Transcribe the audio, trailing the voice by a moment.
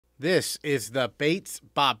This is the Bates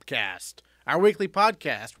Bobcast, our weekly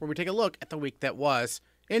podcast where we take a look at the week that was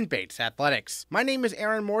in Bates athletics. My name is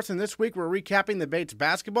Aaron Morse, and this week we're recapping the Bates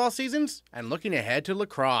basketball seasons and looking ahead to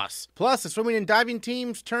lacrosse. Plus, the swimming and diving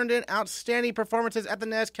teams turned in outstanding performances at the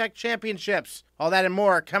NESCAC Championships. All that and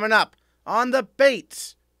more coming up on the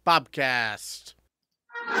Bates Bobcast.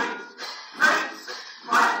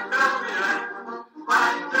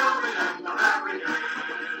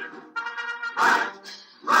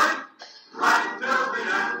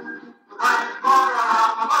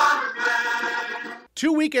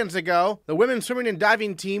 Two weekends ago, the women's swimming and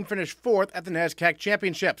diving team finished fourth at the NESCAC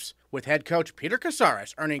Championships, with head coach Peter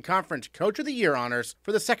Casares earning Conference Coach of the Year honors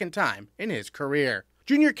for the second time in his career.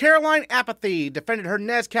 Junior Caroline Apathy defended her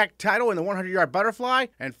NESCAC title in the 100-yard butterfly,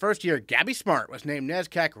 and first-year Gabby Smart was named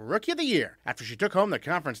NESCAC Rookie of the Year after she took home the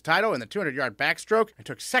conference title in the 200-yard backstroke and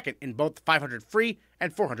took second in both the 500 free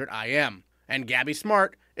and 400 IM. And Gabby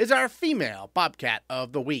Smart is our female Bobcat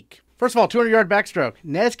of the week. First of all, 200-yard backstroke.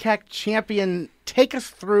 NESCAC champion, take us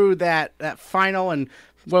through that final and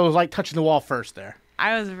what it was like touching the wall first there.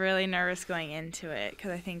 I was really nervous going into it because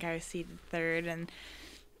I think I was seeded third, and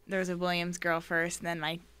there was a Williams girl first, and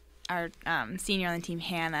then our senior on the team,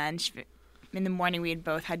 Hannah, and in the morning we had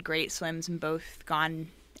both had great swims and both gone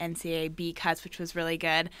NCAA B cuts, which was really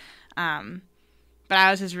good. But I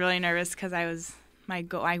was just really nervous because my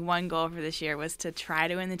one goal for this year was to try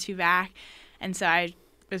to win the two back, and so I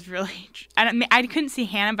was really I couldn't see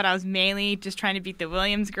Hannah, but I was mainly just trying to beat the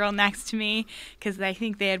Williams girl next to me because I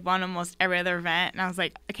think they had won almost every other event, and I was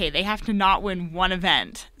like, okay, they have to not win one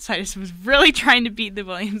event. So I just was really trying to beat the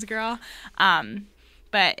Williams girl.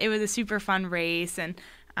 But it was a super fun race, and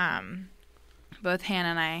both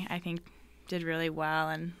Hannah and I think did really well,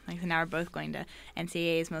 and like I said, now we're both going to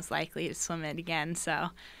NCAAs most likely to swim it again,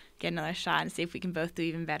 so get another shot and see if we can both do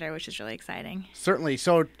even better, which is really exciting. Certainly.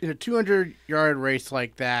 So in a 200-yard race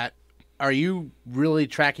like that, are you really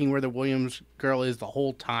tracking where the Williams girl is the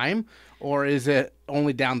whole time, or is it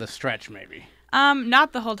only down the stretch maybe?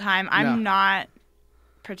 Not the whole time. I'm not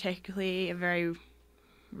particularly a very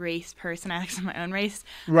race person. I like my own race.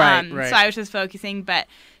 Right. So I was just focusing, but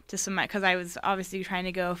because I was obviously trying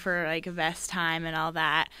to go for like a best time and all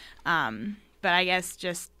that. But I guess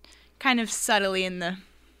just kind of subtly in the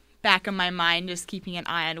back of my mind, just keeping an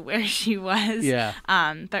eye on where she was. Yeah.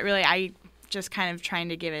 But really, I just kind of trying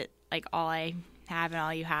to give it like all I have and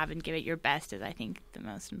all you have, and give it your best is I think the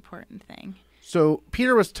most important thing. So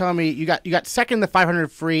Peter was telling me you got second in the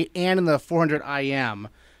 500 free and in the 400 IM.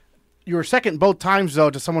 You were second both times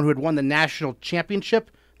though to someone who had won the national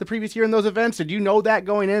championship the previous year in those events. Did you know that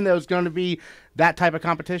going in that it was going to be that type of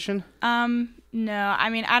competition? No, I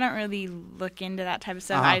mean I don't really look into that type of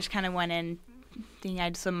stuff. I just kind of went in thinking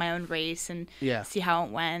I'd swim my own race and see how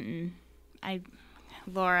it went. And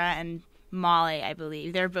Laura and Molly, I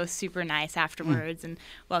believe, they're both super nice afterwards and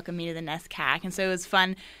welcomed me to the NESCAC. And so it was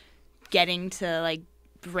fun getting to like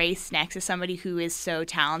race next to somebody who is so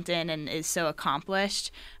talented and is so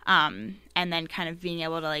accomplished, and then kind of being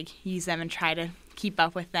able to like use them and try to keep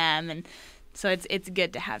up with them. And so it's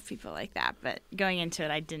good to have people like that. But going into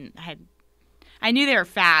it, I knew they were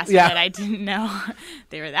fast, but I didn't know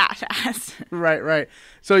they were that fast. Right.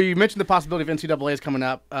 So you mentioned the possibility of NCAAs coming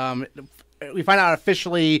up. We find out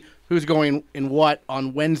officially who's going in what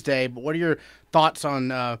on Wednesday, but what are your thoughts on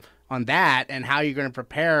that and how you're going to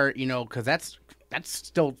prepare, because that's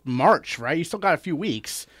still March, right? You still got a few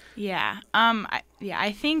weeks. Yeah.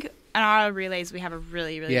 I think in our relays we have a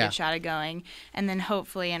really, really good shot at going, and then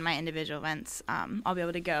hopefully in my individual events I'll be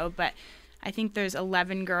able to go. But I think there's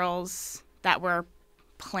 11 girls that we're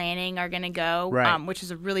planning are going to go, which is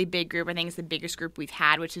a really big group. I think it's the biggest group we've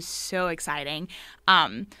had, which is so exciting.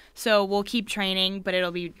 So we'll keep training, but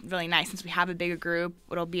it'll be really nice since we have a bigger group.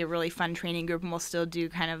 It'll be a really fun training group, and we'll still do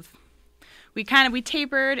we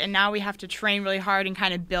tapered, and now we have to train really hard and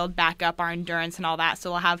kind of build back up our endurance and all that. So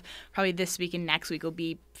we'll have probably this week and next week will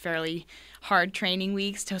be fairly hard training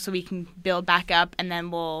weeks so we can build back up, and then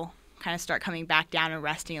we'll kind of start coming back down and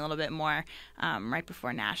resting a little bit more right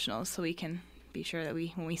before nationals, so we can be sure that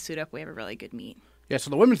when we suit up, we have a really good meet. Yeah, so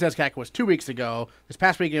the women's NESCAC was 2 weeks ago. This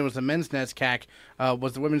past weekend was the men's NESCAC.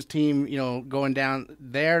 Was the women's team, going down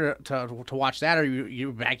there to watch that, or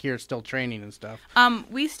you back here still training and stuff?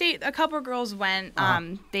 We stayed. A couple of girls went.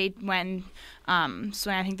 They went.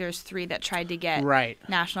 So I think there's 3 that tried to get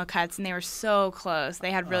national cuts, and they were so close.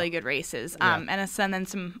 They had really good races. And then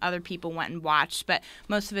some other people went and watched, but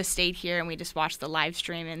most of us stayed here, and we just watched the live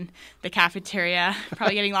stream in the cafeteria,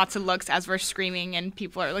 probably getting lots of looks as we're screaming, and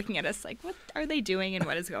people are looking at us like, what are they doing and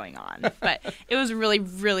what is going on? But it was a really,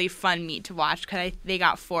 really fun meet to watch because they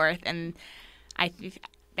got 4th, and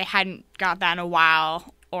they hadn't got that in a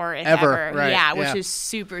while, or if ever. Right. Yeah, which is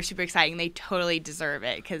super, super exciting. They totally deserve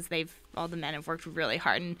it because all the men have worked really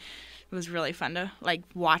hard, and it was really fun to like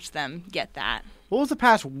watch them get that. What was the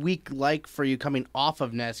past week like for you coming off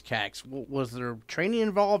of NESCACs? Was there training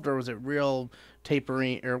involved, or was it real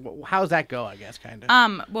tapering, or how's that go, I guess, kind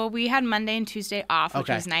of? Well, we had Monday and Tuesday off, which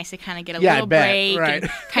was nice to kind of get a I little bet. break Right.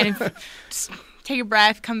 and kind of just take a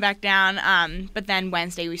breath, come back down. But then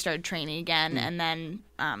Wednesday we started training again, and then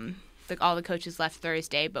all the coaches left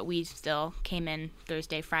Thursday, but we still came in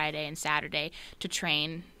Thursday, Friday, and Saturday to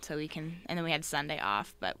train so we can, and then we had Sunday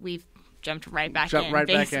off, but we've jumped right back in,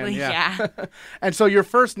 basically. Yeah. And so your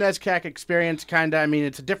first NESCAC experience, kind of, I mean,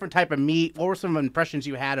 it's a different type of meet. What were some impressions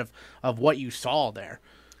you had of what you saw there?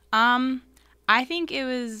 I think it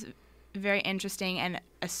was very interesting and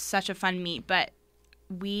such a fun meet, but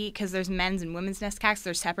because there's men's and women's NESCACs,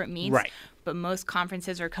 they're separate meets, right. But most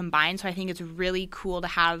conferences are combined, so I think it's really cool to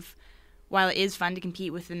have, while it is fun to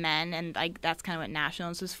compete with the men, and like that's kind of what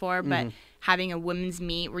nationals is for, but having a women's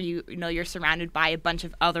meet where you're surrounded by a bunch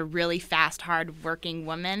of other really fast, hard-working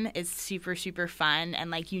women is super, super fun, and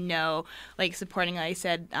like supporting, like I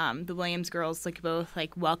said, the Williams girls like both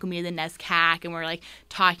like welcome me to the NESCAC and were like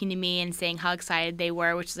talking to me and saying how excited they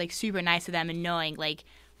were, which is like super nice of them, and knowing like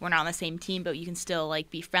we're not on the same team, but you can still like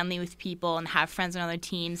be friendly with people and have friends on other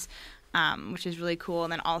teams, which is really cool.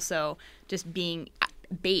 And then also just being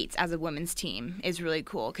Bates as a women's team is really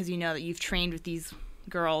cool because you know that you've trained with these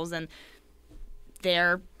girls and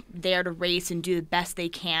they're there to race and do the best they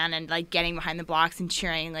can, and like getting behind the blocks and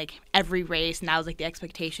cheering like every race, and that was like the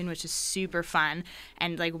expectation, which is super fun.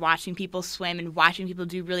 And like watching people swim and watching people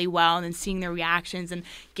do really well and then seeing their reactions and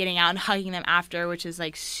getting out and hugging them after, which is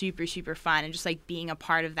like super, super fun. And just like being a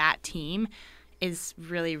part of that team is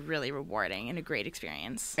really, really rewarding and a great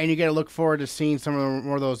experience. And you get to look forward to seeing some of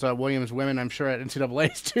more of those Williams women, I'm sure, at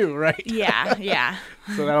NCAAs too, right? Yeah.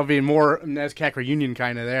 So that'll be more NESCAC reunion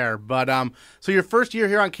kind of there. But so your first year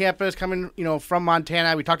here on campus, coming from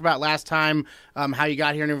Montana, we talked about last time how you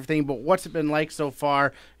got here and everything. But what's it been like so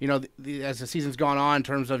far? As the season's gone on in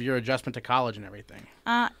terms of your adjustment to college and everything.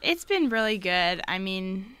 It's been really good. I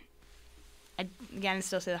mean, I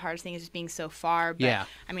still say the hardest thing is just being so far. But, yeah.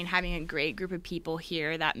 I mean, having a great group of people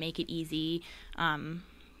here that make it easy,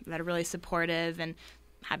 that are really supportive, and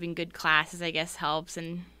having good classes, I guess, helps,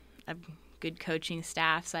 and a good coaching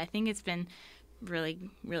staff. So I think it's been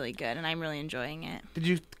really, really good, and I'm really enjoying it. Did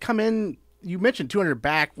you come in? You mentioned 200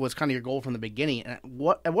 back was kind of your goal from the beginning. At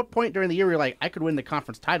what point during the year were you like, I could win the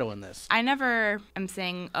conference title in this? I never am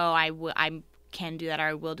saying, I can do that or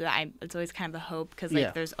I will do that. It's always kind of the hope because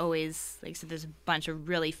there's always there's a bunch of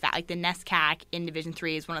really fat, like the NESCAC in Division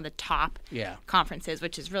III is one of the top conferences,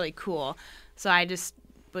 which is really cool. So I just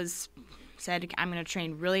said I'm going to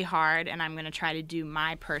train really hard and I'm going to try to do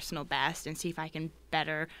my personal best and see if I can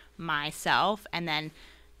better myself, and then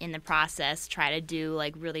in the process try to do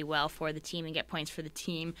like really well for the team and get points for the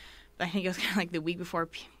team. But I think it was kind of like the week before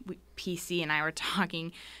PC and I were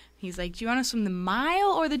talking. He's like, do you want to swim the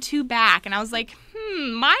mile or the 2 back? And I was like,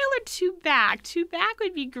 mile or 2 back? 2 back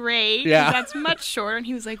would be great. Yeah. That's much shorter. And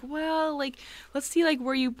he was like, well, like, let's see, like,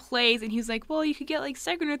 where you place. And he was like, well, you could get, like,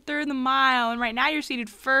 2nd or 3rd in the mile. And right now you're seated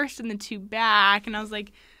 1st in the 2 back. And I was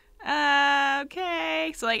like,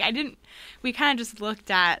 okay. So, like, we kind of just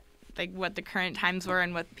looked at, like, what the current times were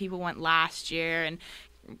and what people went last year and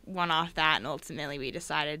went off that. And ultimately we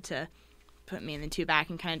decided to put me in the 2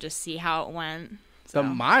 back and kind of just see how it went. The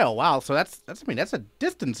mile, wow! So that's a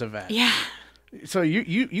distance event. Yeah. So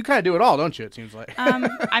you kind of do it all, don't you? It seems like.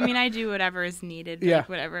 I mean, I do whatever is needed. Yeah. Like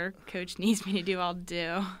whatever coach needs me to do, I'll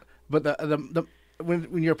do. But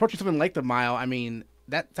when you're approaching something like the mile, I mean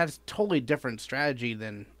that's totally different strategy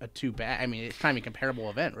than a 2 back. I mean, it's kind of a comparable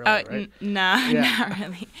event, really, right? No, not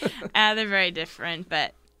really. They're very different,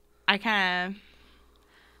 but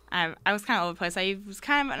I was kind of all over the place. I was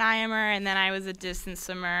kind of an IMer, and then I was a distance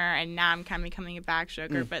swimmer, and now I'm kind of becoming a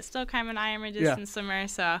backstroker, but still kind of an IMer distance swimmer.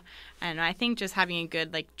 So I don't know. I think just having a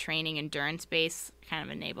good like training endurance base kind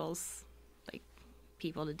of enables like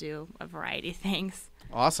people to do a variety of things.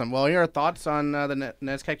 Awesome. Well, your thoughts on the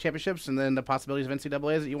NESCAC Championships and then the possibilities of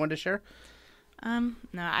NCAAs that you wanted to share? No,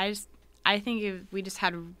 I think if we just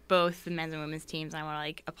had both the men's and women's teams, I want to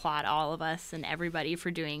like applaud all of us and everybody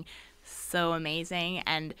for doing so amazing,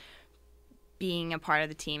 and being a part of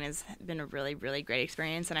the team has been a really, really great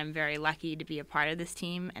experience, and I'm very lucky to be a part of this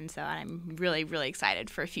team, and so I'm really, really excited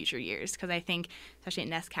for future years because I think,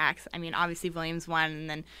 especially at NESCACs, I mean, obviously Williams won and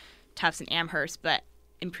then Tufts and Amherst, but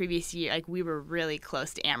in previous year, like we were really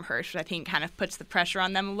close to Amherst, which I think kind of puts the pressure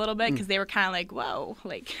on them a little bit because they were kind of like, whoa,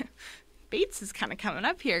 like Bates is kind of coming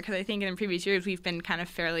up here, because I think in previous years we've been kind of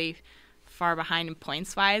fairly far behind in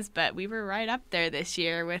points-wise, but we were right up there this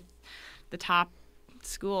year with the top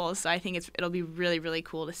schools. So I think it'll be really, really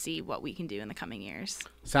cool to see what we can do in the coming years.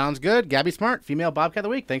 Sounds good. Gabby Smart, Female Bobcat of the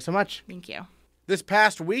Week. Thanks so much. Thank you. This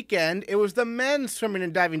past weekend, it was the men's swimming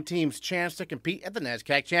and diving team's chance to compete at the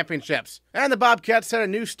NESCAC Championships. And the Bobcats set a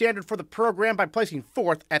new standard for the program by placing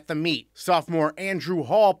 4th at the meet. Sophomore Andrew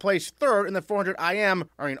Hall placed 3rd in the 400 IM,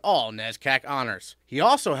 earning all NESCAC honors. He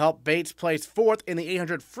also helped Bates place 4th in the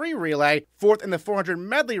 800 free relay, 4th in the 400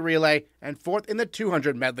 medley relay, and 4th in the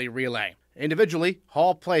 200 medley relay. Individually,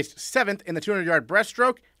 Hall placed 7th in the 200-yard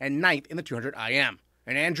breaststroke and 9th in the 200 IM.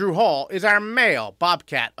 And Andrew Hall is our male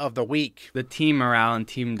Bobcat of the Week. The team morale and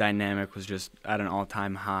team dynamic was just at an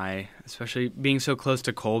all-time high, especially being so close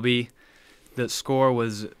to Colby. The score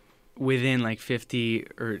was within like 50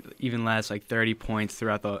 or even less, like 30 points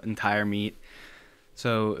throughout the entire meet.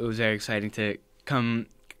 So it was very exciting to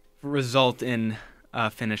result in a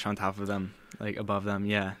finish on top of them, like above them,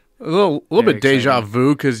 yeah. A little bit deja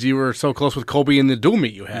vu because you were so close with Colby in the dual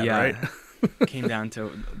meet you had, right? Came down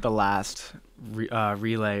to the last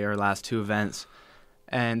relay or last 2 events.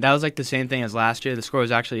 And that was like the same thing as last year. The score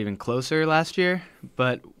was actually even closer last year,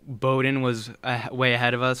 but Bowdoin was way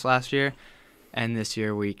ahead of us last year. And this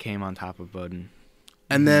year we came on top of Bowdoin.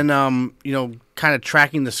 And then, kind of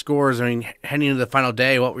tracking the scores, I mean, heading into the final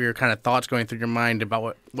day, what were your kind of thoughts going through your mind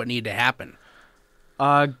about what needed to happen?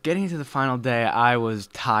 Getting to the final day, I was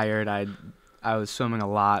tired. I was swimming a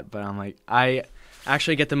lot, but I'm like, I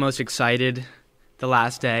actually get the most excited the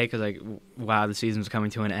last day because, like, wow, the season's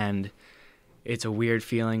coming to an end. It's a weird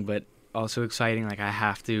feeling, but also exciting. Like, I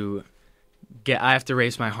have to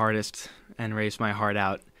race my hardest and race my heart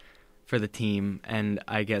out for the team, and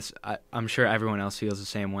I guess I'm sure everyone else feels the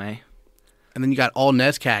same way. And then you got all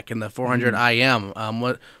NESCAC in the 400 IM.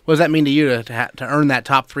 What does that mean to you to earn that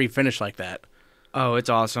top 3 finish like that? Oh, it's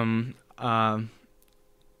awesome.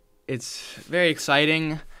 It's very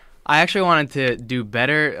exciting. I actually wanted to do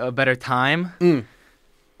a better time.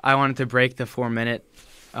 I wanted to break the 4-minute,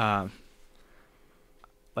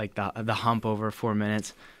 like the hump over 4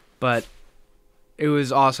 minutes. But it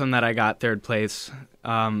was awesome that I got 3rd place.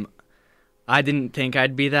 I didn't think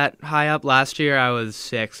I'd be that high up. Last year I was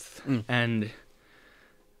 6th, and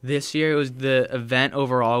this year the event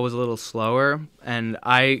overall was a little slower, and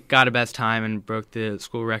I got a best time and broke the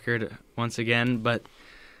school record once again,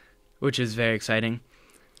 which is very exciting.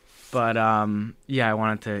 But I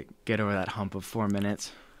wanted to get over that hump of 4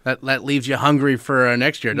 minutes. That leaves you hungry for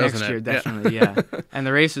next year, doesn't it? Next year, definitely, yeah. And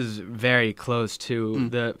the race is very close, too.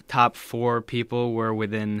 The top 4 people were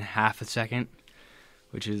within half a second,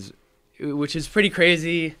 which is pretty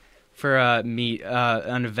crazy for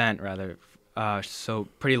an event, rather. So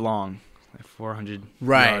pretty long, like 400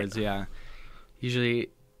 yards, yeah. Usually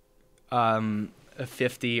a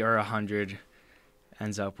 50 or 100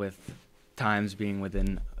 ends up with times being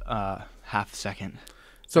within half a second.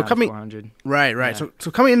 So coming 400. Right. Yeah. So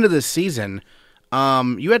coming into this season,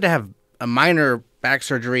 you had to have a minor back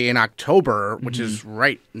surgery in October, which is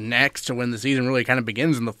right next to when the season really kind of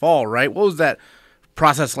begins in the fall, right? What was that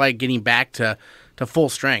process like getting back to full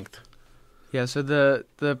strength? Yeah, so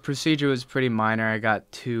the procedure was pretty minor. I got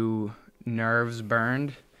 2 nerves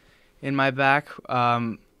burned in my back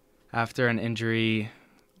after an injury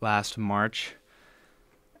last March.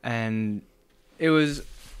 And it was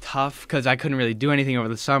tough because I couldn't really do anything over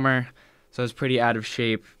the summer, so I was pretty out of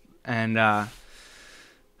shape. And I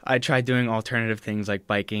tried doing alternative things like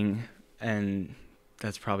biking, and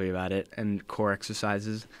that's probably about it, and core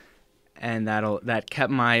exercises. And that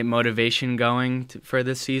kept my motivation going for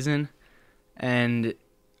this season. And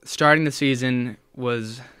starting the season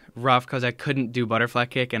was rough because I couldn't do butterfly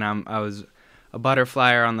kick, and I was a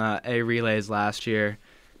butterflyer on the A relays last year,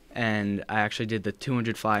 and I actually did the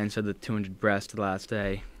 200 fly instead of the 200 breast the last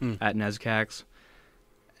day at NESCAC's,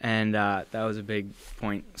 and that was a big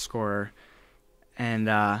point scorer. And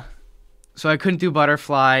so I couldn't do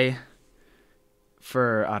butterfly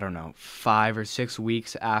for, 5 or 6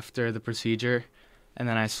 weeks after the procedure, and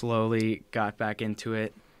then I slowly got back into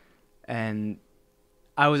it. And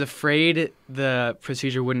I was afraid the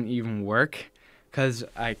procedure wouldn't even work because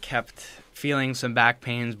I kept feeling some back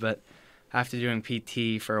pains, but after doing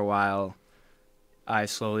PT for a while, I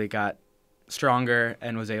slowly got stronger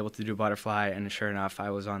and was able to do butterfly, and sure enough, I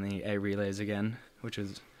was on the A relays again, which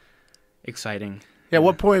was exciting. Yeah,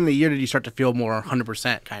 what point in the year did you start to feel more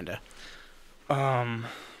 100% kind of?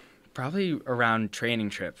 Probably around training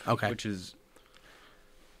trip, okay, which is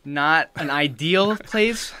not an ideal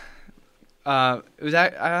place. It was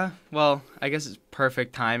well, I guess it's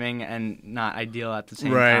perfect timing and not ideal at the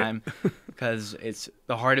same Right. time because it's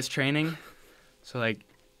the hardest training. So like,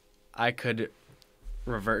 I could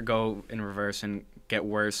go in reverse and get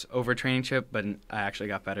worse over training chip, but I actually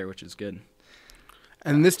got better, which is good.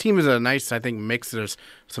 And this team is a nice, I think, mix. There's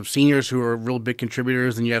some seniors who are real big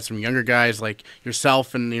contributors, and you have some younger guys like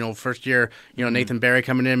yourself and, first year, Nathan Barry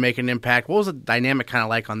coming in, making an impact. What was the dynamic kind of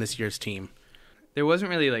like on this year's team? There wasn't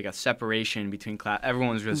really like a separation between class.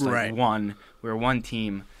 Everyone was just like Right. one. We were one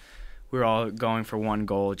team. We were all going for one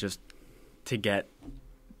goal, just to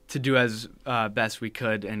do as best we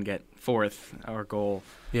could and get fourth, our goal.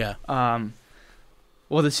 Yeah.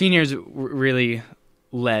 Well, the seniors really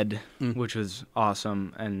led, which was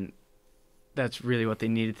awesome, and that's really what they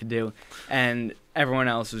needed to do. And everyone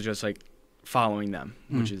else was just like following them,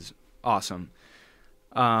 which is awesome.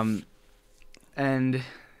 And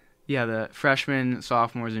yeah, the freshmen,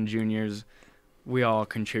 sophomores, and juniors, we all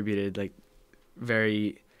contributed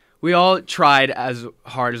we all tried as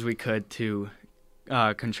hard as we could to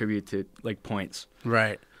contribute to like points.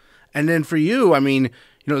 Right. And then for you, I mean,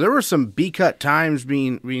 there were some B-cut times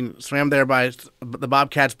being slammed there by the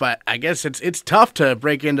Bobcats, but I guess it's tough to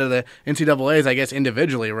break into the NCAAs, I guess,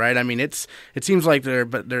 individually, right? I mean, it seems like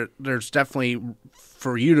there's definitely,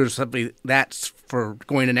 for you to simply, that's for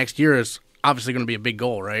going to next year is obviously going to be a big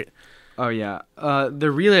goal, right? Oh, yeah.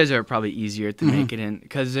 The relays are probably easier to make it in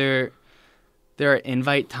because there are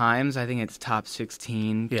invite times. I think it's top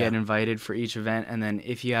 16 get invited for each event, and then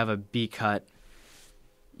if you have a B-cut,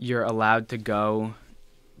 you're allowed to go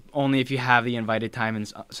only if you have the invited time in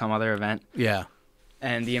some other event. Yeah.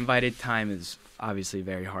 And the invited time is obviously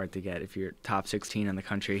very hard to get if you're top 16 in the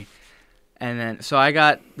country. And then, so I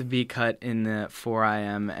got the B cut in the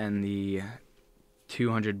 4IM and the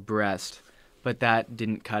 200 breast, but that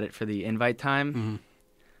didn't cut it for the invite time. Mm-hmm.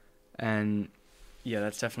 And yeah,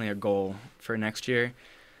 that's definitely a goal for next year.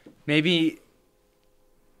 Maybe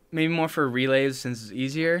more for relays since it's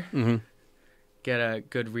easier. Mm-hmm. Get a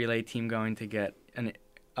good relay team going to get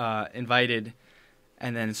invited,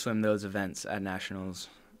 and then swim those events at nationals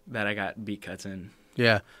that I got B cuts in.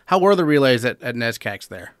 Yeah. How were the relays at NESCACs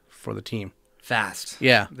there for the team? Fast.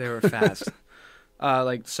 Yeah. They were fast.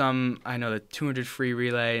 Like I know the 200 free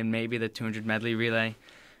relay and maybe the 200 medley relay.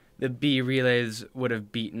 The B relays would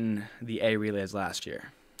have beaten the A relays last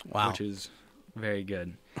year. Wow. Which is very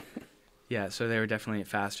good. Yeah, so they were definitely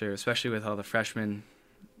faster, especially with all the freshmen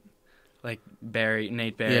like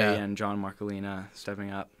Nate Barry and John Marcolina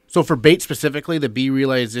stepping up. So for Bates specifically, the B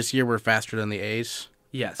relays this year were faster than the A's?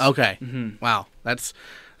 Yes. Okay. Mm-hmm. Wow.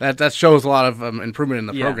 That shows a lot of improvement in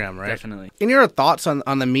the program, right? Definitely. Any other thoughts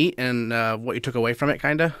on the meet and what you took away from it,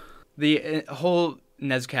 kind of? The whole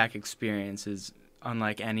NESCAC experience is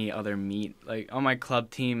unlike any other meet. Like on my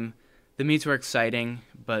club team, the meets were exciting,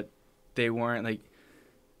 but they weren't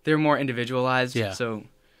they're more individualized. Yeah. So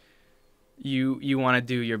you want to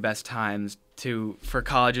do your best times for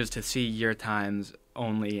colleges to see your times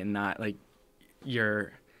only and not like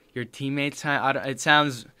your teammates' time. It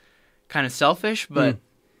sounds kind of selfish, but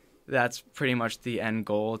that's pretty much the end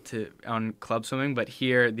goal on club swimming. But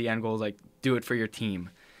here, the end goal is do it for your team.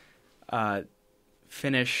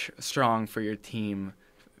 Finish strong for your team.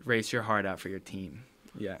 Race your heart out for your team.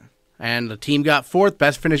 Yeah. And the team got fourth.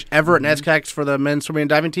 Best finish ever at NESCACs for the men's swimming and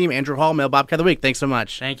diving team. Andrew Hall, Male Bobcat of the Week. Thanks so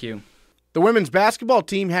much. Thank you. The women's basketball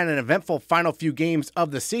team had an eventful final few games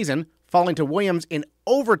of the season, falling to Williams in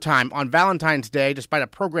overtime on Valentine's Day despite a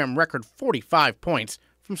program record 45 points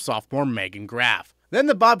from sophomore Megan Graff. Then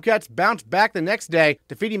the Bobcats bounced back the next day,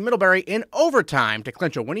 defeating Middlebury in overtime to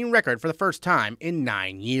clinch a winning record for the first time in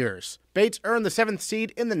 9 years. Bates earned the 7th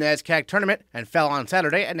seed in the NESCAC tournament and fell on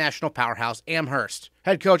Saturday at national powerhouse Amherst.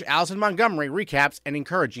 Head coach Alison Montgomery recaps an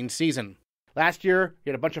encouraging season. Last year,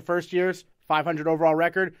 you had a bunch of first years, 500 overall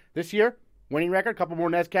record. This year, winning record, a couple more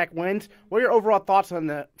NESCAC wins. What are your overall thoughts on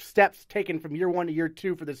the steps taken from year 1 to year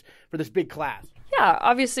 2 for this big class? Yeah,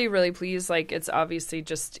 obviously really pleased. It's obviously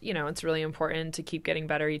just, it's really important to keep getting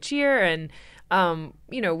better each year. And,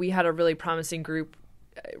 we had a really promising group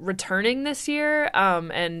returning this year.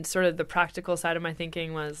 And sort of the practical side of my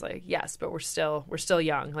thinking was yes, but we're still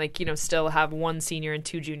young. Still have 1 senior and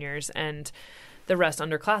 2 juniors and the rest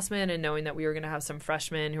underclassmen, and knowing that we were going to have some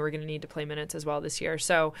freshmen who were going to need to play minutes as well this year.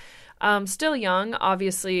 So still young,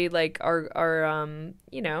 obviously,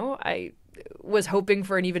 I was hoping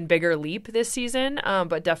for an even bigger leap this season,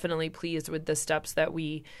 but definitely pleased with the steps that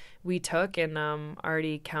we took, and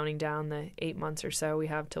already counting down the 8 months or so we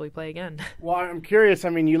have till we play again. Well, I'm curious. I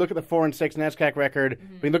mean, you look at the 4-6 NESCAC record.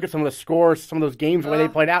 Mm-hmm. We look at some of the scores, some of those games, the way they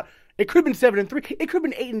played out. It could have been 7-3. It could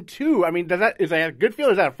have been 8-2. I mean, is that a good feeling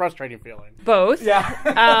or is that a frustrating feeling? Both.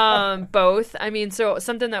 Yeah. Both. I mean, so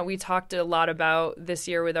something that we talked a lot about this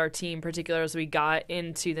year with our team, particularly as we got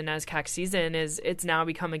into the NESCAC season, is it's now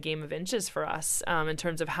become a game of inches for us in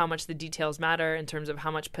terms of how much the details matter, in terms of how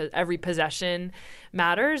much every possession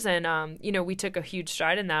matters. And, we took a huge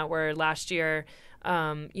stride in that where last year,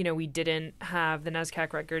 we didn't have the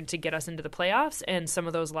NESCAC record to get us into the playoffs. And some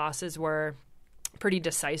of those losses were pretty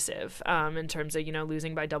decisive in terms of,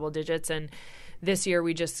 losing by double digits. And this year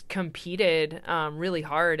we just competed really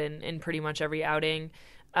hard in pretty much every outing.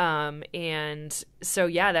 And so,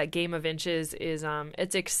 that game of inches is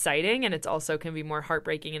it's exciting, and it's also can be more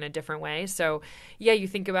heartbreaking in a different way. So, you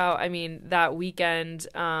think about, that weekend,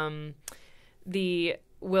 the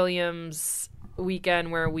Williams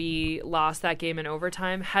weekend where we lost that game in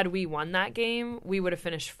overtime. Had we won that game, we would have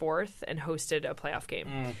finished 4th and hosted a playoff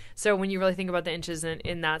game. So when you really think about the inches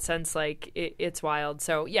in that sense, like it's wild.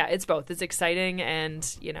 So it's both. It's exciting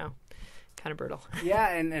and kind of brutal. Yeah,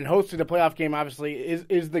 and hosting a playoff game obviously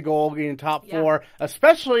is the goal, getting top 4,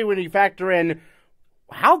 especially when you factor in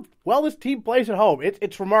how well this team plays at home.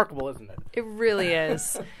 It's remarkable, isn't it? It really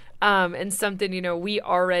is. And something, we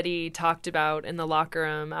already talked about in the locker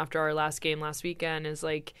room after our last game last weekend is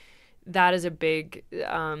like, that is a big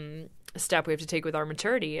step we have to take with our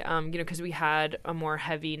maturity, because we had a more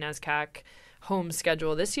heavy NESCAC home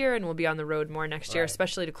schedule this year and we'll be on the road more next year,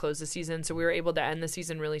 especially to close the season. So we were able to end the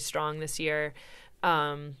season really strong this year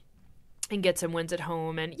and get some wins at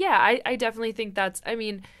home. And I definitely think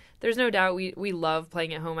there's no doubt we love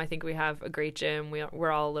playing at home. I think we have a great gym.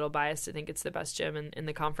 We're all a little biased to think it's the best gym in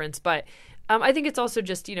the conference. But I think it's also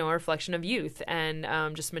just, a reflection of youth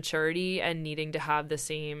and just maturity and needing to have the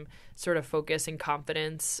same sort of focus and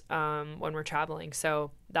confidence when we're traveling.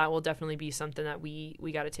 So that will definitely be something that we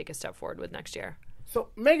got to take a step forward with next year. So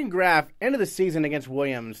Megan Graff, end of the season against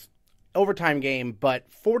Williams, overtime game,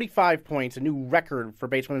 but 45 points, a new record for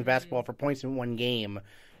base women's basketball for points in one game.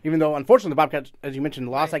 Even though, unfortunately, the Bobcats, as you mentioned,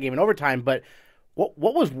 lost that game in overtime. But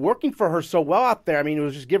what was working for her so well out there? It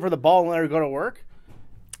was just give her the ball and let her go to work?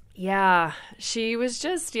 Yeah, she was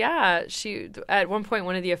just, she at one point,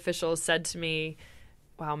 one of the officials said to me,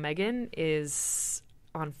 wow, Megan is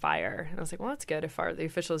on fire. And I was like, well, that's good if the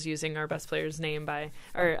official's using our best player's name not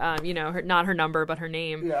her number, but her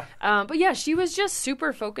name. Yeah. But she was just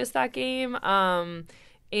super focused that game.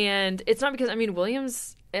 And it's not because,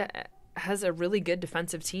 Williams has a really good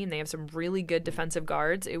defensive team. They have some really good defensive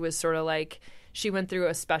guards. It was sort of like she went through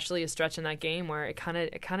especially a stretch in that game where it kind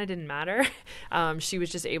of didn't matter. She was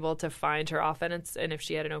just able to find her offense, and if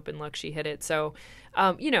she had an open look, she hit it. So,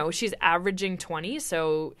 she's averaging 20,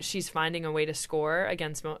 so she's finding a way to score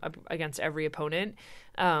against every opponent.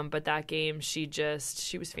 But that game, she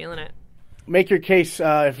was feeling it. Make your case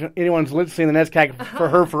if anyone's listening to the NESCAC for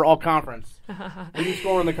her for all conference. Leading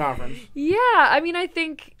scorer in the conference. Yeah, I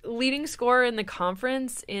think leading scorer in the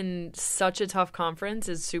conference in such a tough conference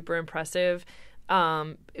is super impressive.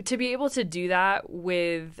 To be able to do that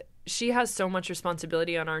she has so much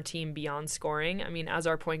responsibility on our team beyond scoring. As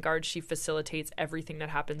our point guard, she facilitates everything that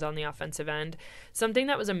happens on the offensive end. Something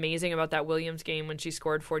that was amazing about that Williams game when she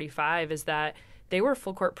scored 45 is that they were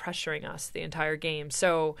full court pressuring us the entire game.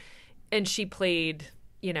 So, and she played,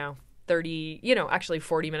 40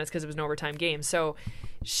 minutes because it was an overtime game. So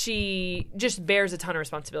she just bears a ton of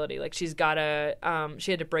responsibility. Like she had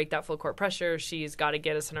to break that full court pressure. She's got to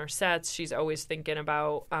get us in our sets. She's always thinking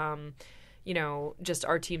about, just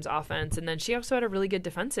our team's offense. And then she also had a really good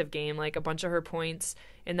defensive game. Like a bunch of her points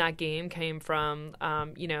in that game came from,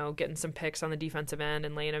 getting some picks on the defensive end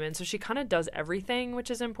and laying them in. So she kind of does everything,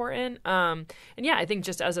 which is important. I think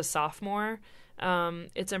just as a sophomore,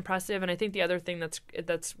 it's impressive. And I think the other thing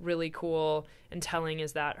that's really cool and telling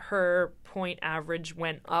is that her point average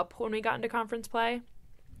went up when we got into conference play,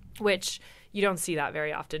 which you don't see that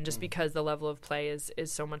very often just because the level of play is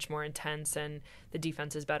so much more intense and the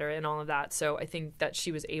defense is better and all of that. So I think that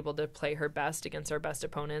she was able to play her best against our best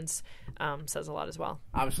opponents says a lot as well.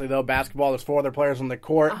 Obviously, though, basketball, there's 4 other players on the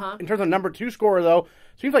court. In terms of number 2 scorer, though,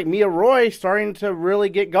 seems like Mia Roy starting to really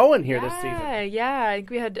get going here this season. Yeah. I think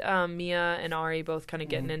we had Mia and Ari both kind of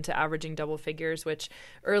getting into averaging double figures, which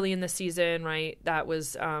early in the season, right, that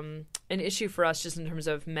was an issue for us just in terms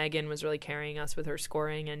of Megan was really carrying us with her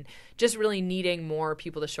scoring and just really needing more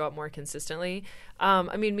people to show up more consistently.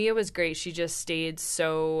 Mia was great. She just stayed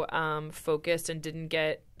so focused and didn't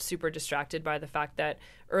get super distracted by the fact that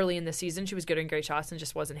early in the season she was getting great shots and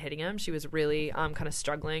just wasn't hitting them. She was really kind of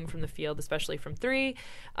struggling from the field, especially from 3.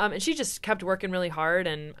 And she just kept working really hard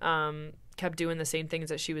and kept doing the same things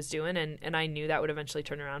that she was doing, and I knew that would eventually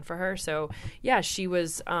turn around for her. So yeah, she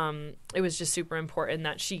was it was just super important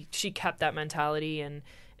that she kept that mentality and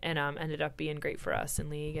ended up being great for us in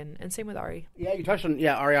league, and same with Ari. Yeah, you touched on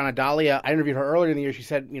Ariana Dahlia. I interviewed her earlier in the year. She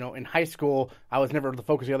said, in high school, I was never the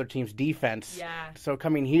focus of the other team's defense. Yeah. So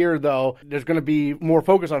coming here, though, there's going to be more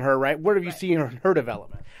focus on her, right? What have you seen in her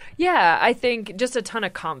development? Yeah, I think just a ton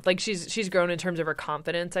of she's grown in terms of her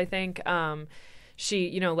confidence, I think.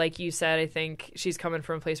 She, like you said, I think she's coming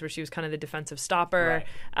from a place where she was kind of the defensive stopper,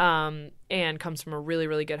 right. And comes from a really,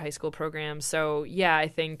 really good high school program. So, yeah, I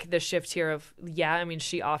think the shift here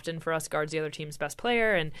she often for us guards the other team's best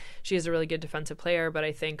player, and she is a really good defensive player, but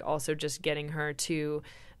I think also just getting her to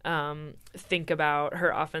think about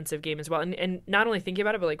her offensive game as well. And not only thinking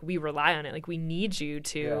about it, but, like, we rely on it. Like, we need you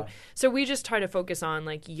to. Yeah. So we just try to focus on,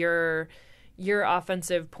 like, your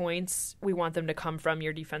offensive points, we want them to come from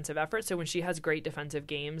your defensive effort. So when she has great defensive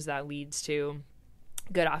games, that leads to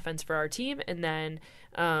good offense for our team. And then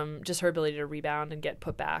just her ability to rebound and get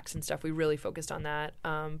putbacks and stuff, we really focused on that.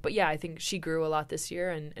 But yeah, I think she grew a lot this year,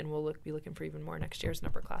 and we'll be looking for even more next year as an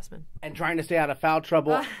upperclassman. And trying to stay out of foul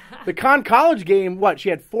trouble. The college game, she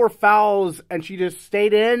had 4 fouls, and she just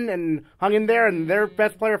stayed in and hung in there, and their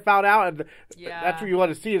best player fouled out. And that's where you let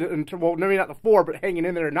us see it. Well, maybe not the 4, but hanging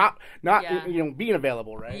in there, not being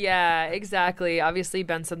available, right? Yeah, exactly. Obviously,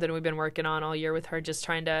 been something we've been working on all year with her, just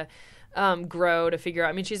trying to grow to figure out.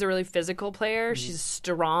 I mean, she's a really physical player. Mm-hmm. She's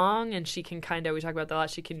strong, and she can we talk about that a lot.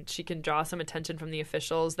 She can draw some attention from the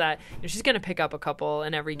officials that she's going to pick up a couple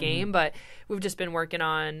in every game. But we've just been working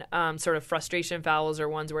on sort of frustration fouls or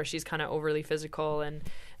ones where she's kind of overly physical and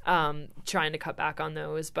trying to cut back on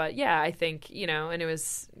those. But yeah, I think, and it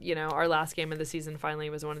was, our last game of the season finally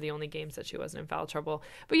was one of the only games that she wasn't in foul trouble.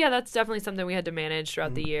 But yeah, that's definitely something we had to manage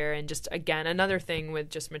throughout the year. And just, again, another thing with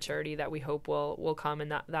just maturity that we hope will come,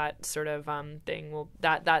 and that sort of thing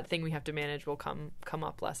that thing we have to manage will come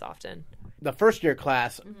up less often. The first year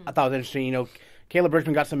class, I thought was interesting, Kayla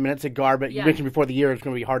Bridgman got some minutes at guard, but you mentioned before the year it's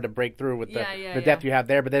going to be hard to break through with the depth you have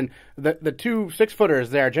there. But then the 2 6-footers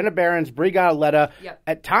there, Jenna Behrens, Bri Galetta,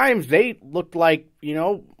 at times they looked like,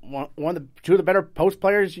 one of the 2 of the better post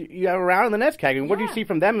players you have around in the NESCAC. And what do you see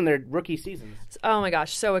from them in their rookie seasons? Oh my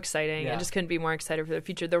gosh, so exciting. I just couldn't be more excited for the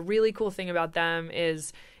future. The really cool thing about them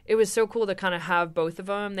is it was so cool to kind of have both of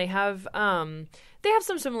them. They have some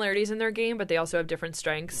similarities in their game, but they also have different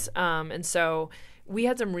strengths. And so we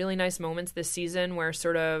had some really nice moments this season where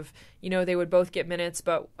sort of, they would both get minutes,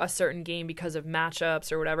 but a certain game because of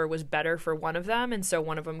matchups or whatever was better for one of them. And so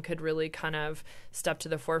one of them could really kind of step to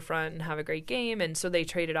the forefront and have a great game. And so they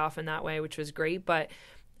traded off in that way, which was great. But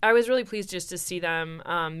I was really pleased just to see them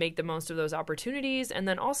make the most of those opportunities. And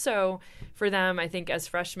then also for them, I think as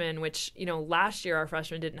freshmen, which, last year our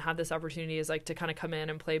freshmen didn't have this opportunity, is like to kind of come in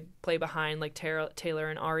and play behind like Taylor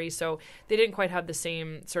and Ari. So they didn't quite have the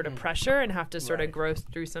same sort of pressure and have to sort of grow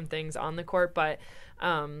through some things on the court. But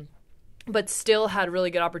still had really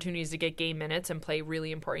good opportunities to get game minutes and play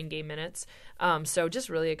really important game minutes. So just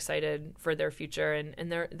really excited for their future.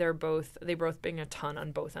 And they both bring a ton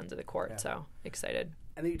on both ends of the court. Yeah. So excited.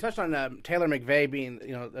 And then you touched on Taylor McVeigh being,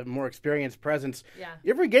 a more experienced presence. Yeah.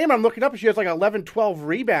 Every game I'm looking up, she has like 11, 12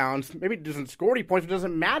 rebounds. Maybe it doesn't score any points, but it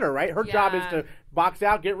doesn't matter, right? Her job is to box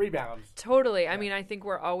out, get rebounds. Totally. Yeah. I mean, I think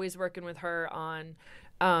we're always working with her on,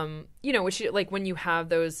 which like when you have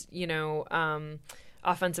those,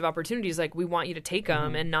 offensive opportunities, like we want you to take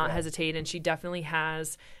them and not hesitate. And she definitely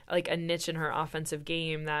has like a niche in her offensive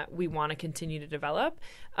game that we want to continue to develop.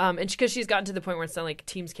 And because she's gotten to the point where it's not like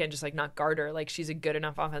teams can't just like not guard her. Like she's a good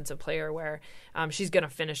enough offensive player where she's going to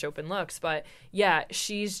finish open looks. But yeah,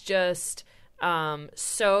 she's just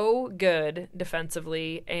so good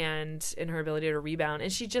defensively and in her ability to rebound.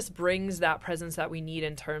 And she just brings that presence that we need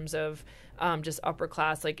in terms of just upper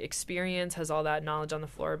class like experience, has all that knowledge on the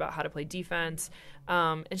floor about how to play defense.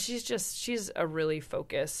 And she's a really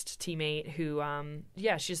focused teammate who,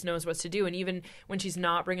 she just knows what to do. And even when she's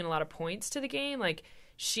not bringing a lot of points to the game, like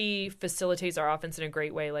she facilitates our offense in a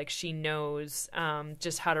great way. Like she knows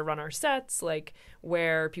just how to run our sets, like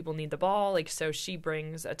where people need the ball. Like, so she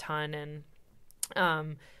brings a ton. And,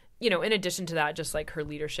 in addition to that, just like her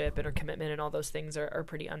leadership and her commitment and all those things are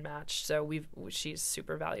pretty unmatched. So she's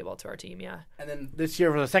super valuable to our team. Yeah. And then this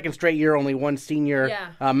year, for the second straight year, only one senior.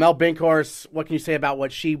 Yeah. Mel Binkhorst, what can you say about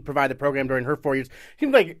what she provided the program during her 4 years?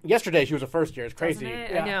 Seems like yesterday she was a first year. It's crazy.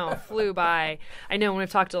 Yeah. I know. Flew by. I know. We've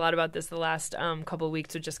talked a lot about this the last couple of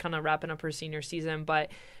weeks with just kind of wrapping up her senior season.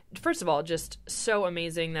 But first of all, just so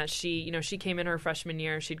amazing that she came in her freshman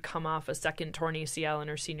year. She'd come off a second torn ACL in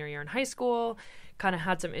her senior year in high school. Kind of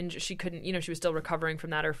had some injury. She couldn't, she was still recovering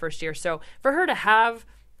from that her first year. So for her to have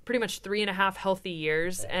pretty much 3.5 healthy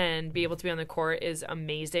years, and be able to be on the court is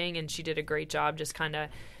amazing. And she did a great job just kind of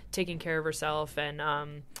taking care of herself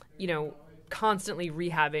and, constantly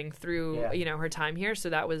rehabbing through, her time here. So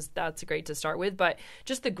that's great to start with. But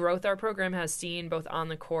just the growth our program has seen both on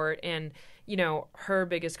the court and, her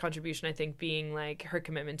biggest contribution, I think, being like her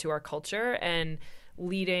commitment to our culture and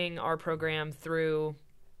leading our program through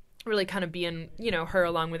really kind of being, her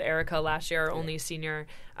along with Erica last year, our only senior,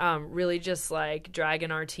 really just like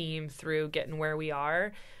dragging our team through getting where we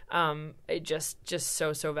are. It just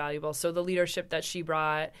so valuable. So the leadership that she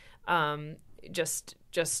brought, just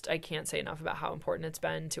I can't say enough about how important it's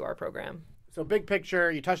been to our program. So big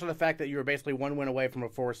picture, you touched on the fact that you were basically one win away from a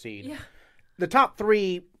 4 seed. Yeah. The top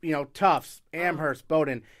three, Tufts, Amherst,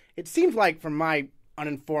 Bowdoin, it seems like from my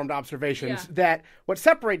uninformed observations that what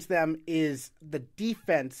separates them is the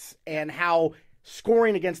defense and how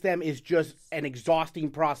scoring against them is just an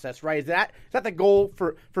exhausting process, right? Is that the goal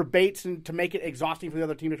for Bates and to make it exhausting for the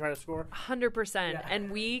other team to try to score? 100%. Yeah.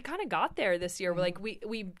 And we kind of got there this year. Like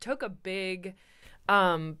we took a big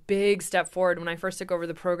step forward. When I first took over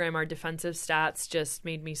the program, our defensive stats just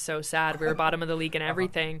made me so sad. We were bottom of the league in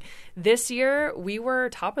everything. This year, we were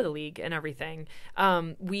top of the league in everything.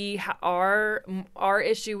 Our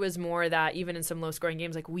issue was more that even in some low-scoring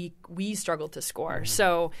games, like we struggled to score. Mm-hmm.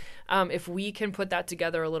 So if we can put that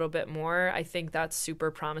together a little bit more, I think that's super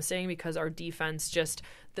promising because our defense just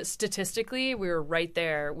 – statistically, we were right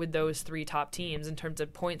there with those three top teams in terms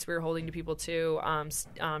of points we were holding to people to,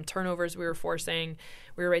 turnovers we were forcing.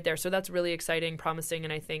 We were right there. So that's really exciting, promising,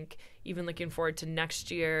 and I think even looking forward to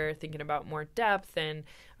next year, thinking about more depth, and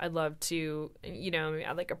I'd love to,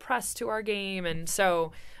 add like a press to our game. And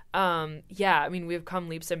so, we've come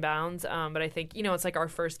leaps and bounds, but I think, it's like our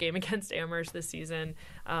first game against Amherst this season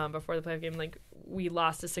before the playoff game, like we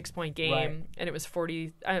lost a 6-point game and it was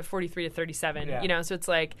 43 to 37, so it's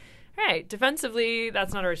like, all right, defensively,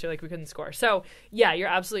 that's not our issue. Like we couldn't score. So yeah, you're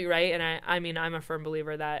absolutely right. And I'm a firm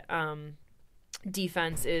believer that,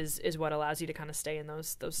 defense is what allows you to kind of stay in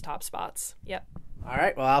those top spots. Yep. All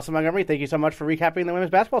right. Well, Alison Montgomery, thank you so much for recapping the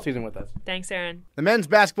women's basketball season with us. Thanks, Aaron. The men's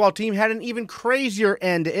basketball team had an even crazier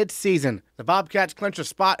end to its season. The Bobcats clinched a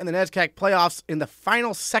spot in the NESCAC playoffs in the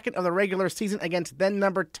final second of the regular season against then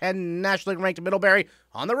number 10 nationally ranked Middlebury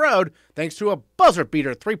on the road, thanks to a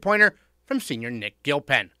buzzer-beater three-pointer from senior Nick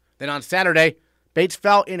Gilpen. Then on Saturday, Bates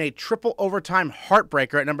fell in a triple overtime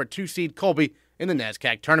heartbreaker at number 2 seed Colby in the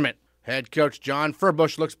NESCAC tournament. Head coach John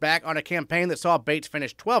Furbush looks back on a campaign that saw Bates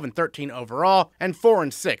finish 12-13 overall and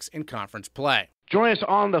 4-6 in conference play. Join us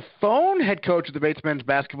on the phone, head coach of the Bates men's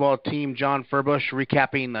basketball team, John Furbush,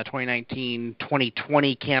 recapping the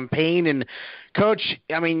 2019-2020 campaign. And coach,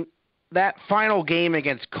 that final game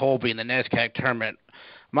against Colby in the NESCAC tournament,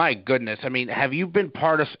 my goodness. Have you been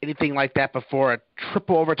part of anything like that before, a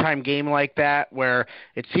triple overtime game like that, where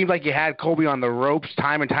it seemed like you had Colby on the ropes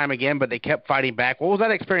time and time again, but they kept fighting back? What was that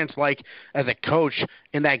experience like as a coach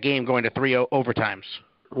in that game going to 3 overtimes?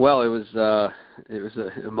 Well, it was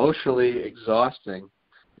emotionally exhausting,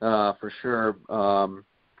 for sure. But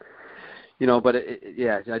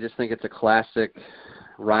I just think it's a classic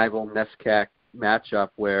rival NESCAC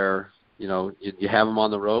matchup where you have them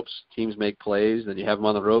on the ropes, teams make plays, then you have them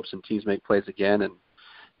on the ropes and teams make plays again. And at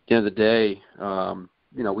the end of the day,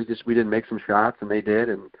 we didn't make some shots and they did.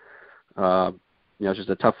 And, it's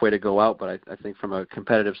just a tough way to go out. But I think from a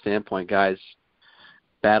competitive standpoint, guys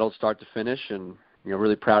battled start to finish and,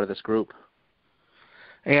 really proud of this group.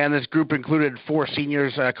 And this group included 4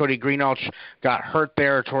 seniors. Cody Greenalch got hurt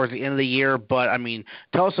there towards the end of the year. But,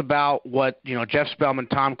 tell us about what, Jeff Spellman,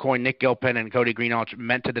 Tom Coyne, Nick Gilpen, and Cody Greenalch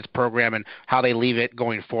meant to this program and how they leave it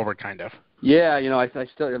going forward, kind of. Yeah, I'm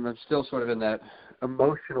still sort of in that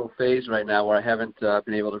emotional phase right now where I haven't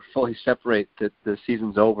been able to fully separate that the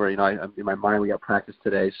season's over. In my mind we got practice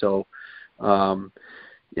today. So I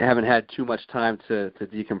haven't had too much time to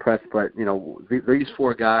decompress. But, these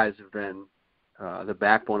 4 guys have been the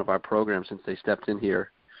backbone of our program since they stepped in here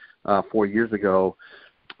 4 years ago.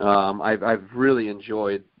 I've really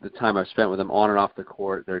enjoyed the time I've spent with them on and off the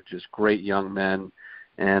court. They're just great young men,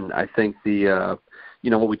 and I think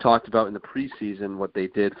what we talked about in the preseason, what they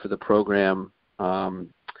did for the program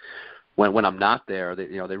when I'm not there,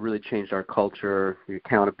 they really changed our culture, the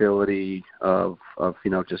accountability of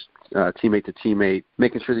just teammate to teammate,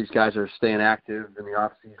 making sure these guys are staying active in the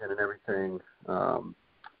off season and everything.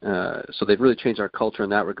 So they've really changed our culture in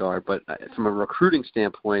that regard. But from a recruiting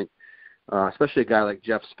standpoint, especially a guy like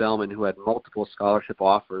Jeff Spellman, who had multiple scholarship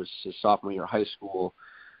offers his sophomore year of high school,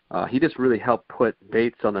 he just really helped put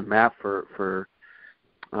Bates on the map for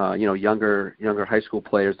younger high school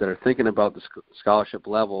players that are thinking about the scholarship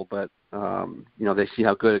level. But they see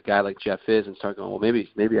how good a guy like Jeff is and start going, well,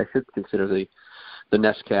 maybe I should consider the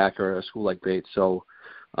NESCAC or a school like Bates. So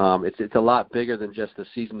it's a lot bigger than just the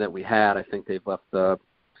season that we had. I think they've left a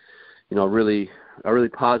really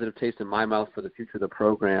positive taste in my mouth for the future of the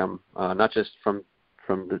program, not just from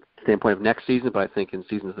the standpoint of next season, but I think in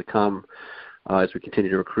seasons to come as we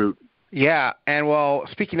continue to recruit. Yeah, and well,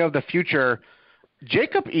 speaking of the future,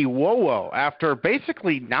 Jacob Iwowo, after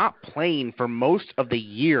basically not playing for most of the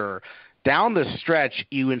year, down the stretch,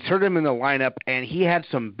 you insert him in the lineup, and he had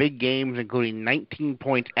some big games, including 19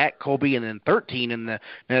 points at Colby and then 13 in the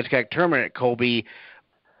NESCAC tournament at Colby.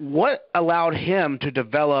 What allowed him to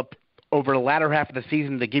develop over the latter half of the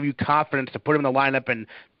season to give you confidence to put him in the lineup and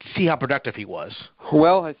see how productive he was?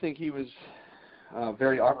 Well, I think he was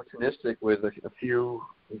very opportunistic with a few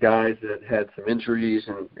guys that had some injuries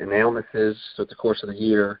and illnesses throughout the course of the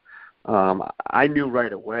year. I knew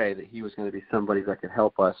right away that he was going to be somebody that could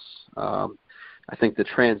help us. I think the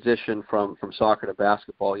transition from soccer to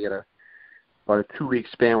basketball, he had about a 2-week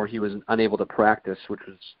span where he was unable to practice, which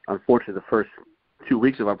was unfortunately the first 2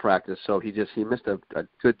 weeks of our practice. So he missed a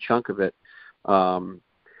good chunk of it.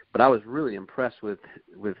 But I was really impressed with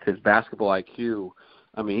his basketball IQ.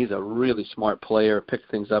 I mean, he's a really smart player,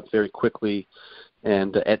 picked things up very quickly,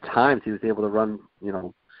 and at times he was able to run,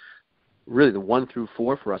 really the 1 through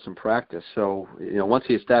 4 for us in practice. So, once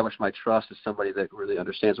he established my trust as somebody that really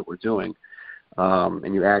understands what we're doing,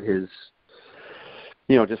 and you add his,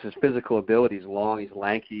 just his physical ability, he's long, he's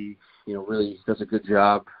lanky, really does a good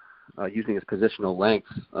job using his positional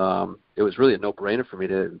length. It was really a no-brainer for me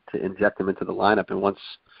to inject him into the lineup. And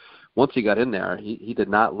once he got in there, he did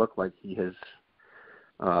not look like that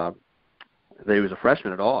he was a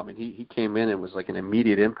freshman at all. I mean, he came in and was like an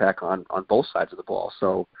immediate impact on both sides of the ball.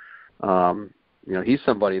 So, he's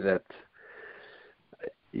somebody that,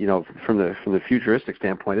 from the futuristic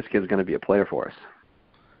standpoint, this kid's going to be a player for us.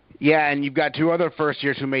 Yeah, and you've got 2 other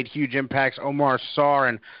first-years who made huge impacts, Omar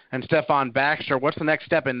Sarr and Stefan Baxter. What's the next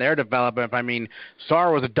step in their development? I mean,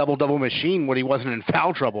 Sarr was a double-double machine when he wasn't in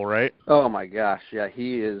foul trouble, right? Oh, my gosh, yeah,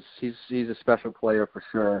 he is. He's a special player for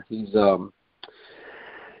sure. He's, I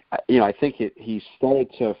think he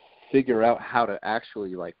started to figure out how to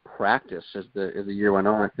actually, practice as the year went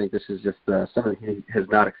on. I think this is just something he has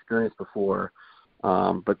not experienced before.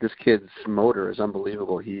 But this kid's motor is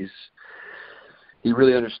unbelievable. He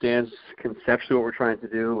really understands conceptually what we're trying to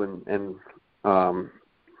do, and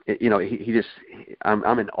he just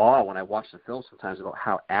I'm in awe when I watch the film sometimes about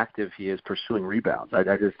how active he is pursuing rebounds. I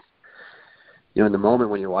just in the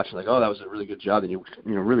moment when you're watching, like, oh, that was a really good job, and you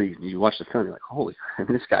watch the film, you're like, holy,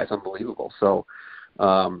 this guy's unbelievable. So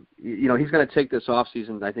he's going to take this off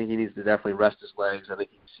season. I think he needs to definitely rest his legs. I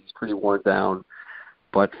think he's pretty worn down,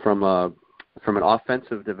 but from an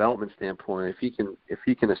offensive development standpoint, if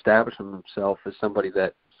he can establish himself as somebody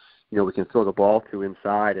that we can throw the ball to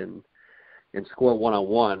inside and score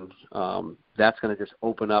one-on-one, that's going to just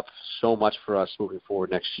open up so much for us moving forward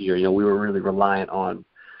next year. We were really reliant on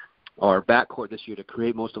our backcourt this year to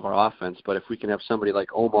create most of our offense, but if we can have somebody like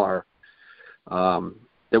Omar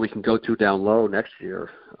that we can go to down low next year,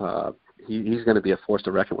 he's going to be a force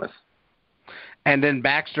to reckon with. And then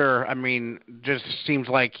Baxter, I mean, just seems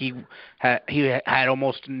like he had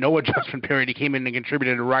almost no adjustment period. He came in and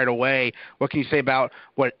contributed right away. What can you say about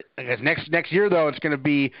what I guess next year though? He's going to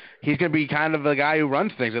be kind of the guy who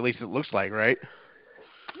runs things. At least it looks like, right?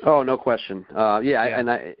 Oh, no question.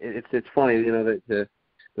 It's funny.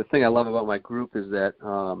 The thing I love about my group is that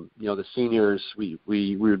the seniors we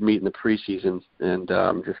would meet in the preseason and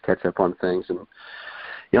just catch up on things, and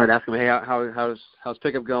I'd ask them, hey, how's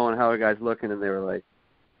pickup going? How are guys looking? And they were like,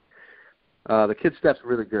 the kid step's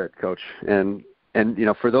really good, coach. And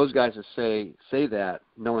for those guys to say that,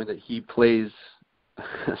 knowing that he plays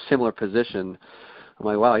a similar position, I'm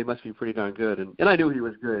like, wow, he must be pretty darn good. And I knew he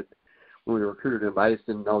was good when we recruited him, but I just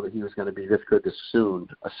didn't know that he was going to be this good this soon,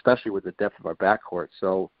 especially with the depth of our backcourt.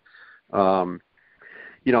 So,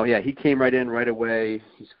 he came right in right away.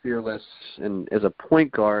 He's fearless. And as a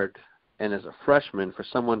point guard and as a freshman, for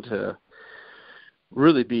someone to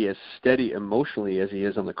really be as steady emotionally as he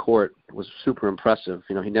is on the court was super impressive.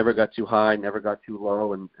 He never got too high, never got too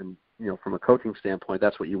low. And from a coaching standpoint,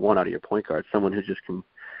 that's what you want out of your point guard, someone who just can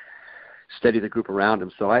steady the group around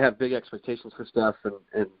him. So I have big expectations for Steph,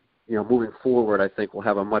 and moving forward, I think we'll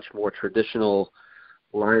have a much more traditional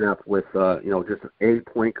lineup with, just a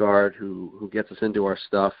point guard who gets us into our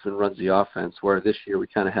stuff and runs the offense, where this year we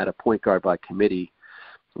kind of had a point guard by committee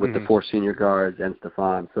with the 4 senior guards and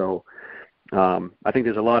Stefan. So I think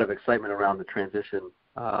there's a lot of excitement around the transition,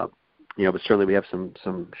 but certainly we have some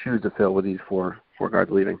shoes to fill with these four guards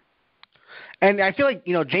leaving. And I feel like,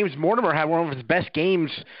 James Mortimer had one of his best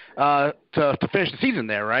games to finish the season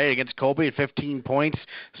there, right? Against Colby at 15 points,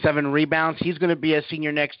 7 rebounds. He's going to be a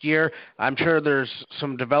senior next year. I'm sure there's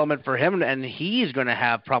some development for him, and he's going to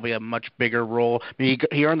have probably a much bigger role. I mean,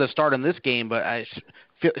 he earned the start in this game, but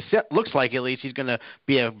it looks like at least he's going to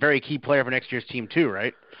be a very key player for next year's team too,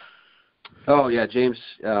 right? Oh, yeah, James,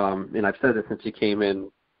 and I've said this since he came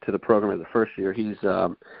in to the program in the first year. He's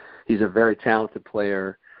a very talented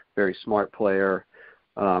player, very smart player.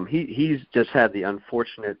 He's just had the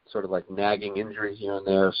unfortunate sort of like nagging injuries here and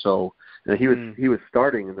there. So he was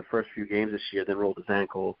starting in the first few games this year, then rolled his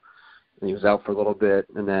ankle, and he was out for a little bit,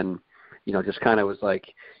 and then just kind of was like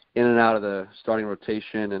in and out of the starting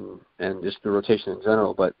rotation and just the rotation in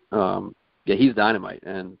general. But yeah, he's dynamite.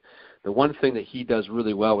 And the one thing that he does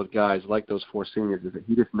really well with guys like those 4 seniors is that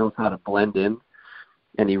he just knows how to blend in,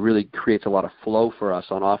 and he really creates a lot of flow for us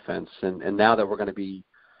on offense. And now that we're going to be,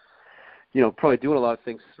 probably doing a lot of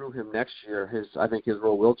things through him next year, I think his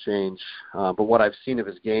role will change. But what I've seen of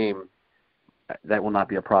his game, that will not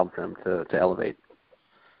be a problem for him to elevate.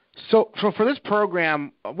 So for this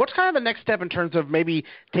program, what's kind of the next step in terms of maybe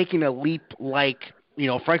taking a leap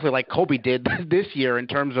frankly, like Colby did this year in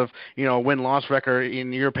terms of, win-loss record,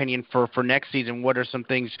 in your opinion, for next season? What are some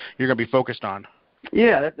things you're going to be focused on?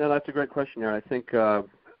 Yeah, that's a great question, Aaron. I think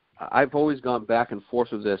I've always gone back and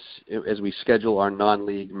forth with this as we schedule our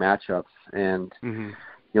non-league matchups. And,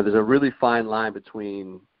 there's a really fine line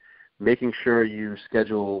between making sure you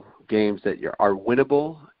schedule games that are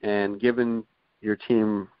winnable and giving your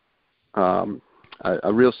team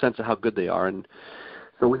a real sense of how good they are. And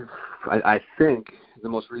so I think the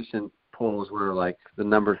most recent polls were like the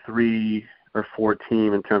number 3 or 4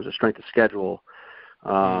 team in terms of strength of schedule.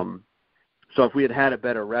 So if we had a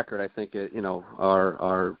better record, I think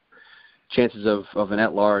our chances of an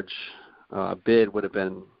at-large bid would have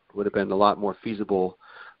been a lot more feasible.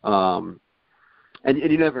 And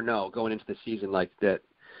you never know going into the season like that.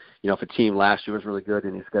 If a team last year was really good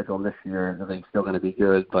and you schedule them this year, are they still going to be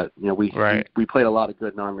good? But we played a lot of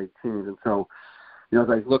good non-league teams, and so as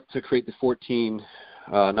I look to create the 14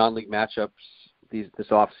 non-league matchups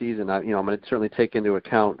this off season, I'm going to certainly take into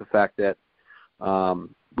account the fact that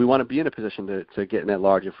we want to be in a position to get in at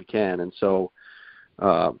large if we can. And so,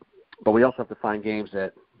 but we also have to find games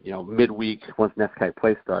that, midweek, once NESCAC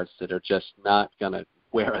play starts, that are just not going to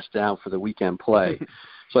wear us down for the weekend play.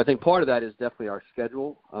 So I think part of that is definitely our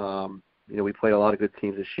schedule. We played a lot of good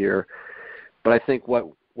teams this year. But I think what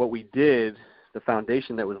we did, the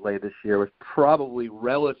foundation that was laid this year, was probably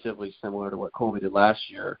relatively similar to what Colby did last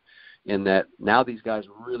year, in that now these guys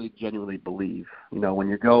really genuinely believe. When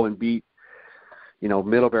you go and beat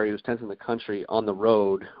Middlebury, who's 10th in the country, on the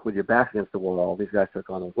road with your back against the wall, these guys are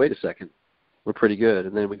going, wait a second, we're pretty good.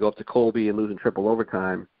 And then we go up to Colby and lose in triple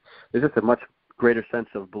overtime. There's just a much greater sense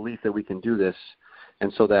of belief that we can do this.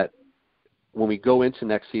 And so that when we go into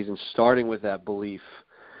next season, starting with that belief,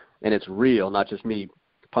 and it's real, not just me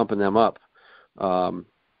pumping them up,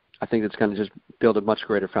 I think it's going to just build a much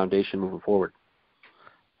greater foundation moving forward.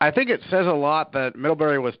 I think it says a lot that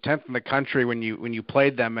Middlebury was 10th in the country when you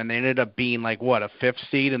played them, and they ended up being like, a 5th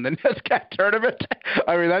seed in the NESCAC tournament?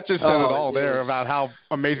 I mean, that just says it all there about how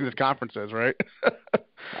amazing this conference is, right?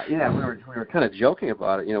 Yeah, we were kind of joking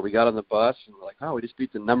about it. We got on the bus and we're like, we just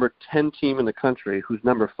beat the number 10 team in the country, who's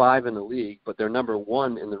number 5 in the league, but they're number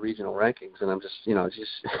 1 in the regional rankings. And I'm just,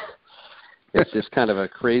 it's just kind of a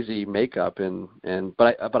crazy makeup.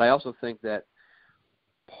 But I also think that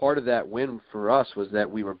part of that win for us was that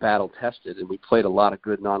we were battle tested, and we played a lot of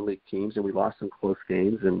good non-league teams, and we lost some close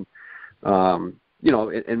games. And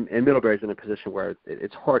and Middlebury's in a position where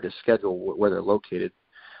it's hard to schedule where they're located.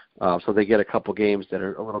 So they get a couple games that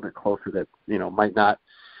are a little bit closer that might not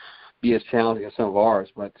be as challenging as some of ours.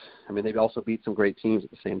 But I mean, they've also beat some great teams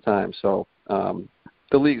at the same time. So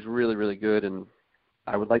the league's really, really good, and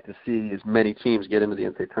I would like to see as many teams get into the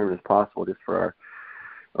NCAA tournament as possible, just for our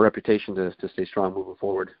reputation to stay strong moving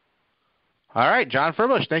forward. All right, John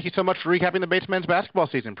Furbush, thank you so much for recapping the Bates men's basketball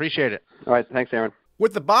season. Appreciate it. All right, thanks, Aaron.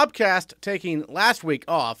 With the Bobcast taking last week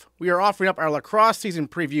off, we are offering up our lacrosse season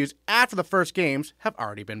previews after the first games have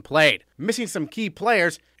already been played. Missing some key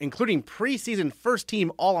players, including preseason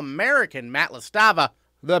first-team All-American Matt Lastava,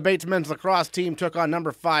 the Bates men's lacrosse team took on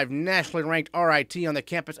number 5 nationally ranked RIT on the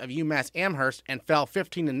campus of UMass Amherst and fell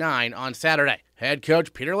 15-9 on Saturday. Head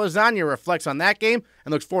coach Peter Lasagna reflects on that game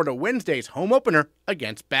and looks forward to Wednesday's home opener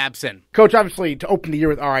against Babson. Coach, obviously, to open the year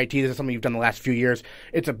with RIT, this is something you've done the last few years.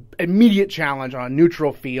 It's an immediate challenge on a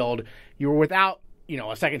neutral field. You were without,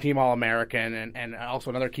 a second-team All-American and also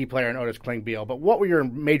another key player in Otis Klingbeil. But what were your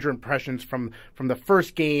major impressions from the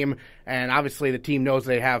first game? And obviously the team knows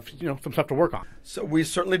they have some stuff to work on. So we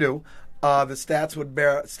certainly do. The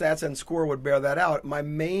stats and score would bear that out. My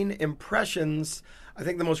main impressions, I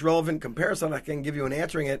think the most relevant comparison I can give you in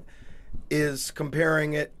answering it is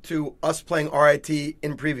comparing it to us playing RIT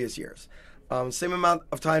in previous years. Same amount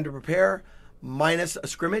of time to prepare, minus a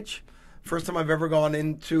scrimmage. First time I've ever gone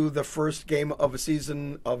into the first game of a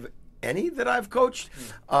season of any that I've coached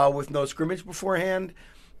with no scrimmage beforehand.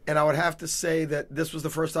 And I would have to say that this was the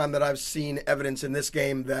first time that I've seen evidence in this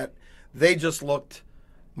game that they just looked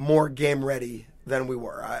more game ready than we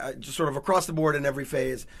were. I just sort of across the board in every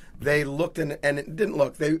phase, they looked and it didn't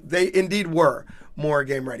look. They indeed were more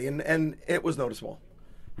game ready, and it was noticeable.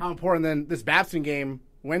 How important then this Babson game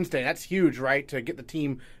Wednesday? That's huge, right, to get the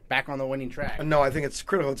team back on the winning track. No, I think it's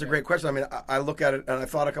critical. It's a great question. I mean, I look at it, and I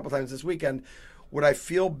thought a couple times this weekend, would I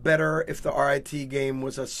feel better if the RIT game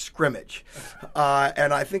was a scrimmage?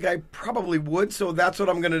 And I think I probably would, so that's what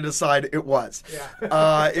I'm going to decide it was.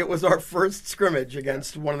 Yeah. It was our first scrimmage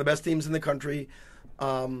against one of the best teams in the country.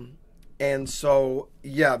 And so,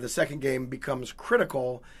 the second game becomes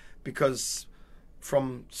critical because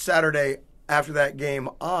from Saturday after that game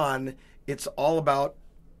on, it's all about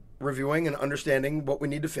reviewing and understanding what we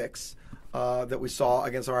need to fix that we saw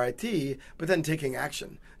against RIT, but then taking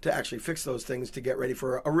action to actually fix those things to get ready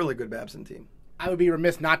for a really good Babson team. I would be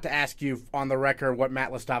remiss not to ask you on the record what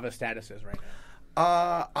Matt Lestava's status is right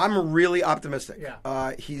now. I'm really optimistic.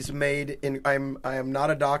 Yeah. He's made I am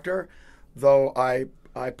not a doctor, though I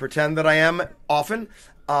pretend that I am often.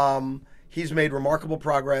 He's made remarkable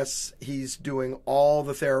progress. He's doing all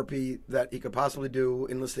the therapy that he could possibly do,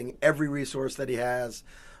 enlisting every resource that he has,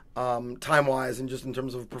 time-wise and just in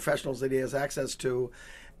terms of professionals that he has access to.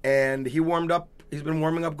 And he's been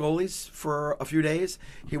warming up goalies for a few days.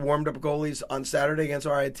 He warmed up goalies on Saturday against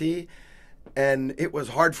RIT, and it was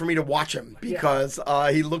hard for me to watch him because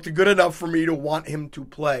he looked good enough for me to want him to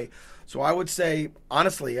play. So I would say,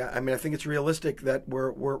 honestly, I think it's realistic that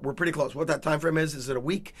we're pretty close. What that time frame is it a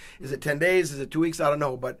week? Is it 10 days? Is it 2 weeks? I don't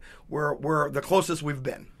know, but we're the closest we've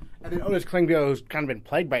been. And then Otis Klingbeil, who's kind of been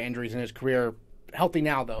plagued by injuries in his career, healthy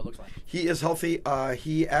now, though, it looks like. He is healthy.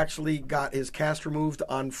 He actually got his cast removed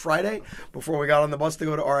on Friday before we got on the bus to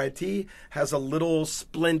go to RIT. Has a little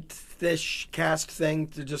splint-ish cast thing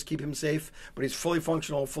to just keep him safe, but he's fully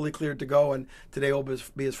functional, fully cleared to go, and today will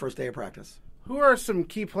be his first day of practice. Who are some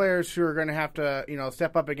key players who are going to have to,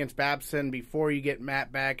 step up against Babson before you get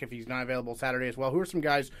Matt back if he's not available Saturday as well? Who are some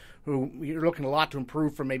guys who you're looking a lot to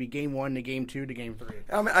improve from maybe game 1 to game 2 to game 3?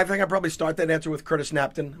 I think I'd probably start that answer with Curtis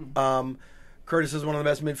Napton. Curtis is one of the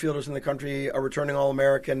best midfielders in the country, a returning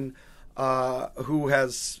All-American who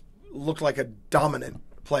has looked like a dominant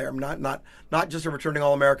player. Not just a returning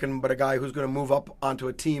All-American, but a guy who's going to move up onto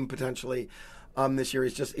a team potentially this year.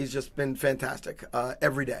 He's just been fantastic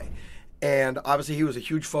every day. And obviously he was a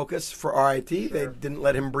huge focus for RIT. Sure. They didn't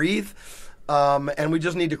let him breathe. And we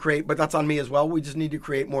just need to create, but that's on me as well, we just need to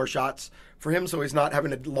create more shots for him so he's not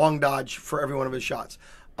having a long dodge for every one of his shots.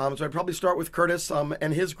 So I'd probably start with Curtis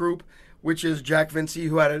and his group, which is Jack Vincey,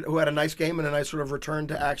 who had a nice game and a nice sort of return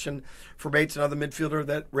to action for Bates, another midfielder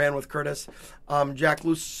that ran with Curtis. Jack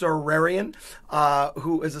Lucerian,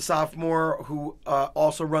 who is a sophomore, who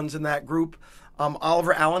also runs in that group.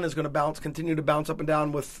 Oliver Allen is going to continue to bounce up and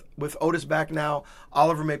down with Otis back now.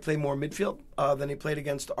 Oliver may play more midfield than he played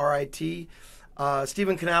against RIT.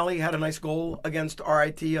 Stephen Canali had a nice goal against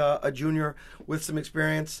RIT, a junior with some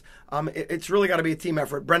experience. It's really got to be a team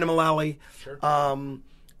effort. Brendan Mullally, sure.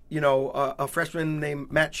 A freshman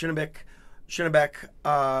named Matt Schinnebeck,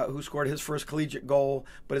 who scored his first collegiate goal,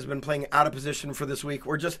 but has been playing out of position for this week.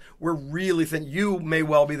 We're really thin. You may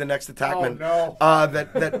well be the next attackman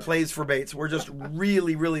that plays for Bates. We're just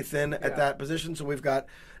really, really thin at that position. So we've got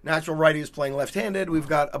natural righties playing left-handed. We've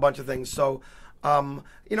got a bunch of things. So,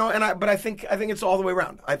 but I think it's all the way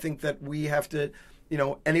around. I think that we have to,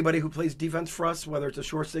 anybody who plays defense for us, whether it's a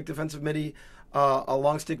short stick defensive midi, a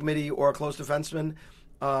long stick midi, or a close defenseman.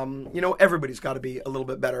 Everybody's got to be a little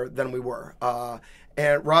bit better than we were.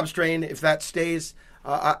 And Rob Strain, if that stays,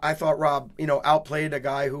 I thought Rob, outplayed a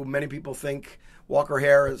guy who many people think Walker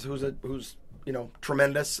Hare is, who's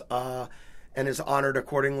tremendous and is honored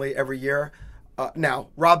accordingly every year. Now,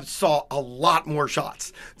 Rob saw a lot more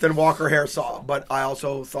shots than Walker Hare saw, but I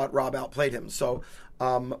also thought Rob outplayed him. So,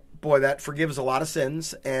 that forgives a lot of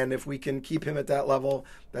sins, and if we can keep him at that level,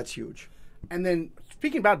 that's huge. And then,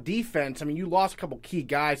 speaking about defense, you lost a couple key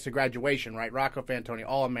guys to graduation, right? Rocco Fantoni,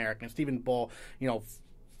 All-American, Stephen Bull,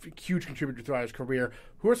 huge contributor throughout his career.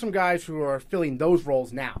 Who are some guys who are filling those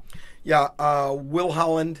roles now? Yeah, Will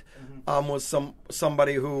Holland was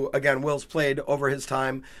somebody who, again, Will's played over his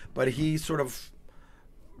time, but he sort of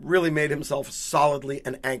really made himself solidly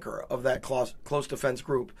an anchor of that close defense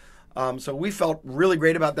group. So we felt really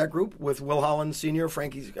great about that group with Will Holland Sr.,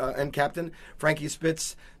 Frankie and captain, Frankie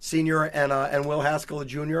Spitz Sr., and Will Haskell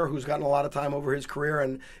Jr., who's gotten a lot of time over his career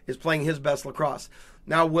and is playing his best lacrosse.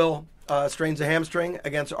 Now Will strains a hamstring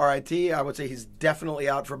against RIT. I would say he's definitely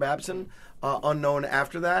out for Babson, unknown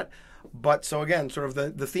after that. But so again, sort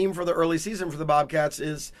of the theme for the early season for the Bobcats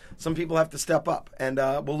is some people have to step up. And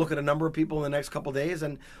we'll look at a number of people in the next couple days,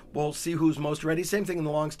 and we'll see who's most ready. Same thing in the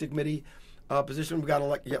long stick midi position. We've got a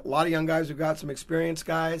lot of young guys. We've got some experienced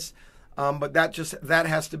guys. But that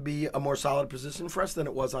has to be a more solid position for us than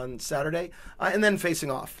it was on Saturday. And then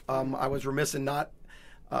facing off. I was remiss in not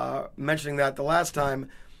mentioning that the last time.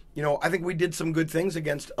 I think we did some good things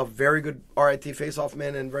against a very good RIT face-off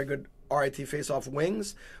men and very good RIT face-off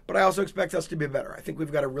wings, but I also expect us to be better. I think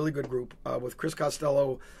we've got a really good group with Chris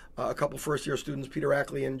Costello, a couple first-year students, Peter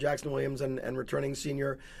Ackley and Jackson Williams, and returning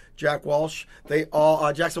senior Jack Walsh. They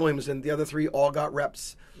all, Jackson Williams and the other three all got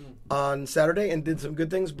reps on Saturday and did some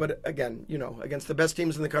good things, but again, against the best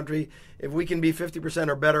teams in the country, if we can be 50%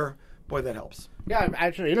 or better, boy, that helps. Yeah, I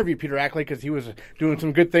actually interviewed Peter Ackley because he was doing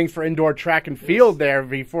some good things for indoor track and field there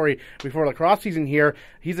before lacrosse season here.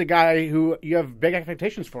 He's a guy who you have big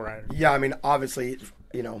expectations for. Yeah, I mean, obviously,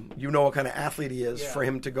 you know what kind of athlete he is for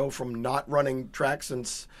him to go from not running track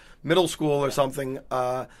since middle school or something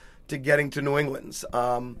to getting to New England's.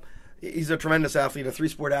 He's a tremendous athlete, a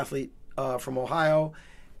three-sport athlete from Ohio,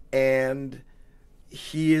 and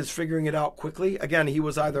he is figuring it out quickly. Again, he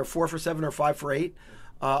was either 4 for 7 or 5 for 8.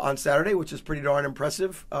 On Saturday, which is pretty darn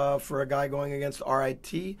impressive for a guy going against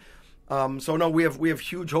RIT. So no, we have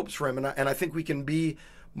huge hopes for him, and I think we can be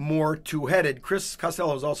more two-headed. Chris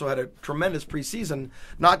Costello has also had a tremendous preseason,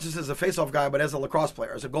 not just as a face-off guy, but as a lacrosse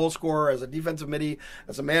player, as a goal scorer, as a defensive midi,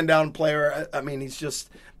 as a man-down player. I mean,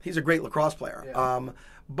 he's a great lacrosse player. Yeah.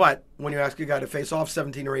 But when you ask a guy to face off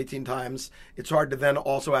 17 or 18 times, it's hard to then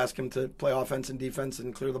also ask him to play offense and defense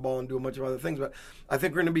and clear the ball and do a bunch of other things. But I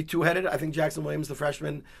think we're going to be two-headed. I think Jackson Williams, the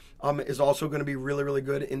freshman, is also going to be really, really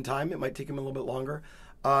good in time. It might take him a little bit longer.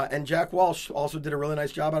 And Jack Walsh also did a really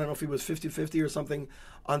nice job. I don't know if he was 50-50 or something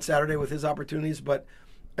on Saturday with his opportunities. But,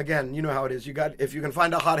 again, you know how it is. If you can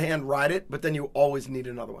find a hot hand, ride it. But then you always need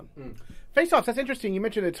another one. Face-offs, that's interesting. You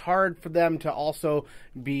mentioned it's hard for them to also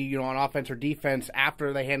be, on offense or defense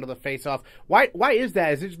after they handle the face-off. Why is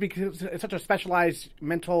that? Is it just because it's such a specialized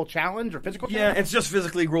mental challenge or physical challenge? Yeah, it's just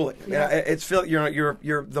physically grueling. Yeah,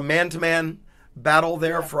 you're the man-to-man battle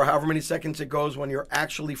there for however many seconds it goes when you're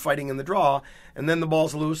actually fighting in the draw, and then the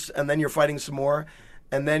ball's loose, and then you're fighting some more,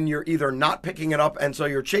 and then you're either not picking it up, and so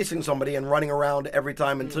you're chasing somebody and running around every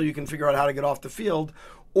time until you can figure out how to get off the field,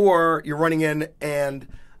 or you're running in and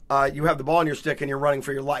you have the ball in your stick and you're running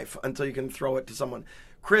for your life until you can throw it to someone.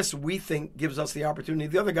 Chris, we think, gives us the opportunity.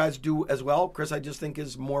 The other guys do as well. Chris, I just think,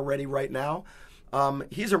 is more ready right now.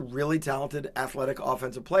 He's a really talented, athletic,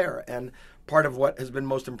 offensive player. And part of what has been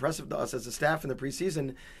most impressive to us as a staff in the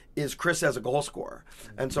preseason is Chris as a goal scorer.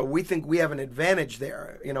 And so we think we have an advantage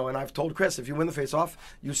there. And I've told Chris, if you win the face-off,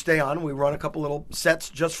 you stay on. We run a couple little sets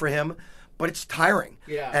just for him. But it's tiring.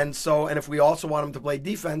 Yeah. And if we also want him to play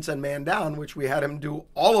defense and man down, which we had him do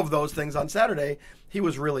all of those things on Saturday, he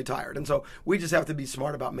was really tired. And so we just have to be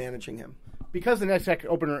smart about managing him. Because the NESCAC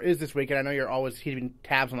opener is this week, and I know you're always keeping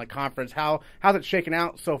tabs on the conference, how's it shaken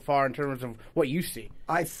out so far in terms of what you see?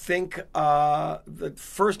 I think the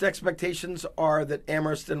first expectations are that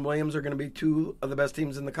Amherst and Williams are going to be two of the best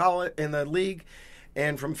teams in the league.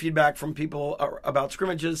 And from feedback from people about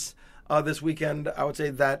scrimmages this weekend, I would say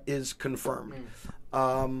that is confirmed.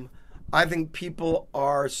 I think people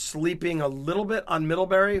are sleeping a little bit on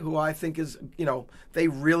Middlebury, who I think is, they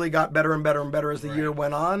really got better and better and better as the year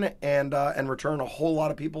went on, and returned a whole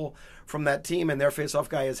lot of people from that team, and their face-off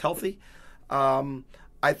guy is healthy.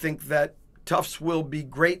 I think that Tufts will be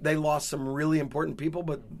great. They lost some really important people,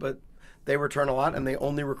 but they return a lot, and they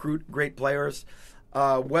only recruit great players.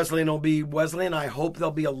 Wesleyan will be Wesleyan. I hope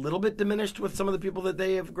they'll be a little bit diminished with some of the people that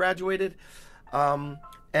they have graduated.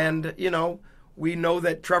 We know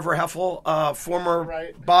that Trevor Heffel,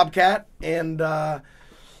 former Bobcat and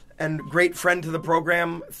great friend to the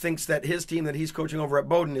program, thinks that his team that he's coaching over at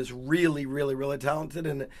Bowdoin is really, really, really talented,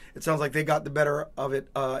 and it sounds like they got the better of it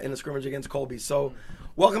in a scrimmage against Colby. So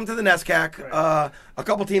welcome to the NESCAC. A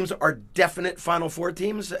couple teams are definite Final Four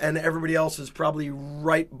teams, and everybody else is probably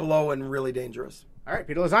right below and really dangerous. All right,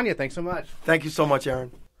 Peter Lasagna, thanks so much. Thank you so much,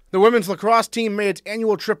 Aaron. The women's lacrosse team made its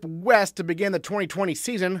annual trip west to begin the 2020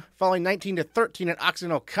 season, falling 19-13 at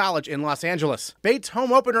Occidental College in Los Angeles. Bates'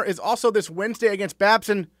 home opener is also this Wednesday against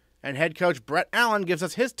Babson, and head coach Brett Allen gives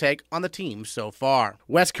us his take on the team so far.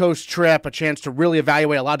 West Coast trip, a chance to really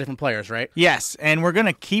evaluate a lot of different players, right? Yes, and we're going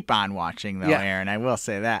to keep on watching, though, Aaron. I will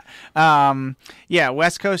say that.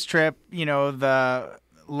 West Coast trip, the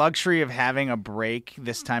luxury of having a break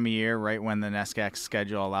this time of year, right when the NESCAC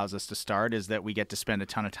schedule allows us to start, is that we get to spend a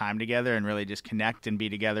ton of time together and really just connect and be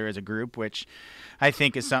together as a group, which I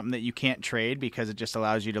think is something that you can't trade because it just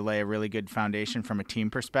allows you to lay a really good foundation from a team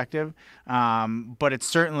perspective. But it's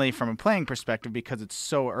certainly from a playing perspective because it's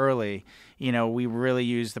so early. We really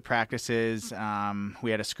use the practices.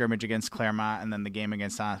 We had a scrimmage against Claremont and then the game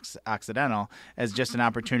against Occidental as just an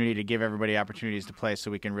opportunity to give everybody opportunities to play so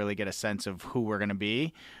we can really get a sense of who we're going to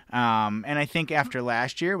be. And I think after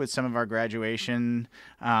last year with some of our graduation,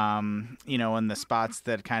 and the spots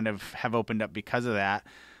that kind of have opened up because of that,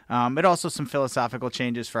 but also some philosophical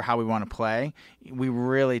changes for how we want to play. We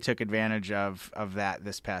really took advantage of that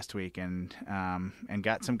this past week and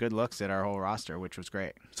got some good looks at our whole roster, which was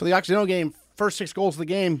great. So the Occidental game, first 6 goals of the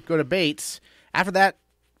game go to Bates. After that,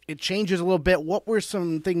 it changes a little bit. What were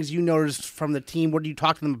some things you noticed from the team? What did you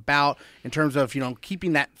talk to them about in terms of,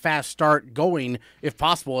 keeping that fast start going, if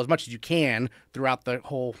possible, as much as you can throughout the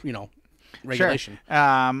whole, regulation?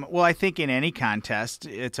 Sure. Well, I think in any contest,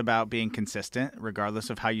 it's about being consistent, regardless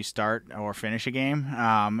of how you start or finish a game.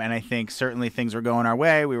 And I think certainly things were going our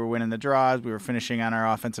way. We were winning the draws. We were finishing on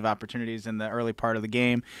our offensive opportunities in the early part of the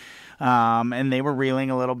game. And they were reeling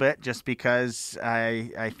a little bit just because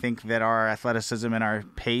I think that our athleticism and our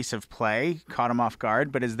pace of play caught them off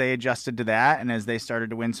guard. But as they adjusted to that and as they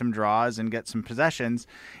started to win some draws and get some possessions,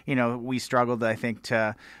 we struggled, I think,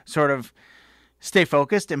 to sort of stay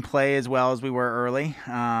focused and play as well as we were early.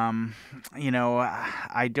 I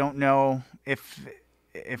don't know if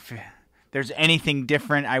there's anything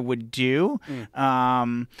different I would do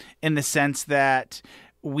in the sense that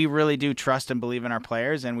we really do trust and believe in our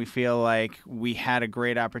players, and we feel like we had a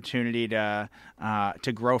great opportunity to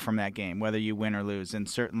grow from that game, whether you win or lose. And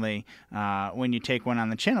certainly when you take one on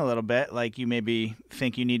the chin a little bit, like you maybe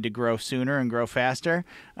think you need to grow sooner and grow faster.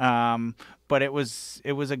 But it was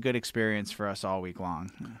a good experience for us all week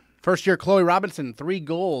long. First year, Chloe Robinson, 3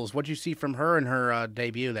 goals. What did you see from her in her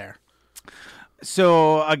debut there?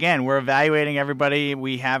 So, again, we're evaluating everybody.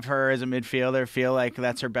 We have her as a midfielder, feel like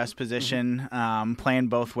that's her best position, playing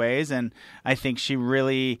both ways. And I think she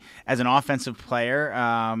really, as an offensive player,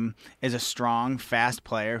 is a strong, fast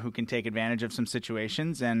player who can take advantage of some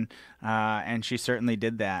situations. And she certainly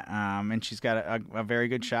did that. And she's got a very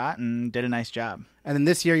good shot and did a nice job. And then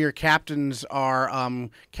this year, your captains are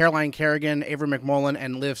Caroline Kerrigan, Avery McMullen,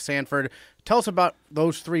 and Liv Sanford. Tell us about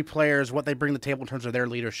those 3 players, what they bring to the table in terms of their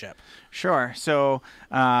leadership. Sure. So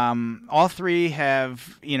all 3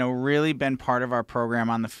 have, really been part of our program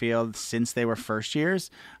on the field since they were first years.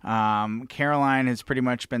 Caroline has pretty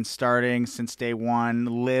much been starting since day one.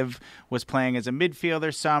 Liv was playing as a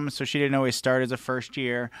midfielder some, so she didn't always start as a first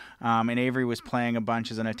year. And Avery was playing a bunch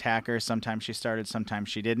as an attacker. Sometimes she started, sometimes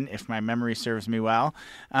she didn't, if my memory serves me well.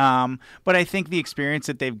 But I think the experience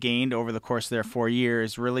that they've gained over the course of their 4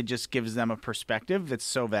 years really just gives them a perspective that's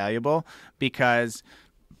so valuable because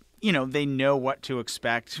they know what to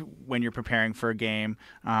expect when you're preparing for a game.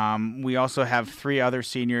 We also have 3 other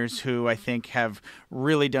seniors who I think have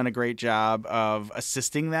really done a great job of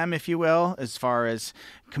assisting them, if you will, as far as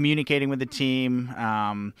communicating with the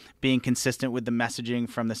team, being consistent with the messaging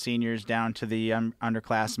from the seniors down to the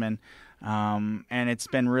underclassmen. And it's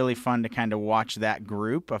been really fun to kind of watch that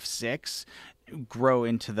group of 6 grow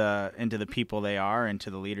into the people they are, into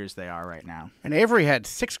the leaders they are right now. And Avery had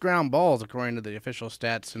 6 ground balls according to the official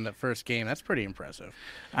stats in the first game. That's pretty impressive.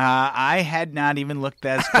 I had not even looked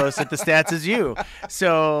as close at the stats as you.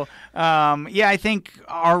 So, I think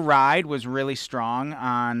our ride was really strong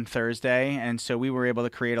on Thursday, and so we were able to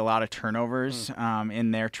create a lot of turnovers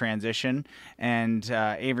in their transition. And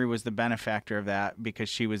Avery was the benefactor of that because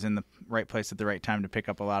she was in the right place at the right time to pick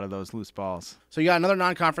up a lot of those loose balls. So you got another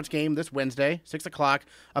non-conference game this Wednesday, 6 o'clock.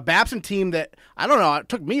 A Babson team that, I don't know, it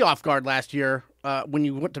took me off guard last year when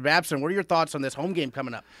you went to Babson. What are your thoughts on this home game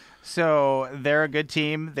coming up? So they're a good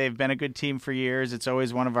team. They've been a good team for years. It's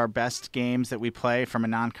always one of our best games that we play from a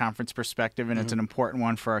non-conference perspective, and it's an important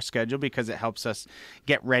one for our schedule because it helps us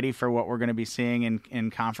get ready for what we're going to be seeing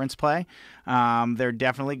in conference play. They're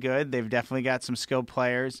definitely good. They've definitely got some skilled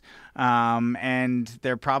players, and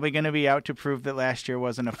they're probably going to be out to prove that last year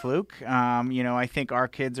wasn't a fluke. I think our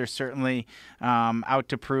kids are certainly out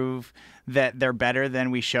to prove that they're better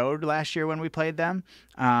than we showed last year when we played them.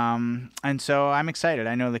 And so I'm excited.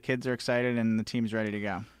 I know the kids are excited and the team's ready to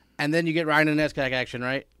go. And then you get right into NESCAC action,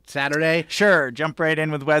 right? Saturday? Sure. Jump right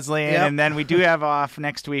in with Wesleyan. Yep. And then we do have off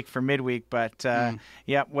next week for midweek. But,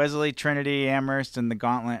 Wesley, Trinity, Amherst, and the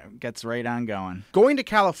gauntlet gets right on going. Going to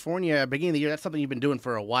California beginning of the year, that's something you've been doing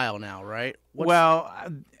for a while now, right?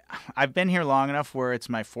 I've been here long enough where it's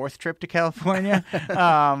my fourth trip to California.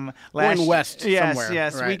 Going west somewhere.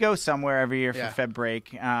 Yes. Right. We go somewhere every year for Yeah. Feb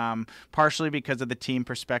break, partially because of the team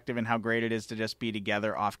perspective and how great it is to just be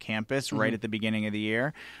together off campus right at the beginning of the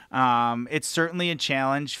year. It's certainly a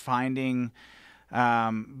challenge finding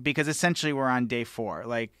because essentially we're on day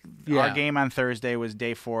 4. Our game on Thursday was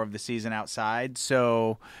day 4 of the season outside.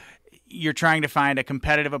 So you're trying to find a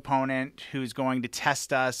competitive opponent who's going to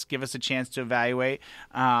test us, give us a chance to evaluate,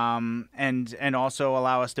 and also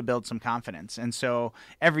allow us to build some confidence. And so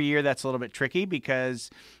every year that's a little bit tricky because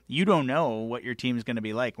you don't know what your team's going to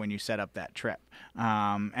be like when you set up that trip.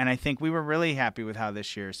 And I think we were really happy with how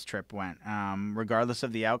this year's trip went, regardless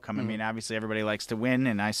of the outcome. I mean, obviously everybody likes to win,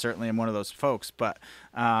 and I certainly am one of those folks. But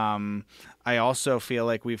I also feel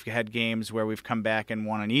like we've had games where we've come back and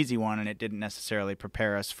won an easy one, and it didn't necessarily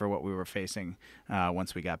prepare us for what we were facing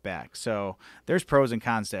once we got back. So there's pros and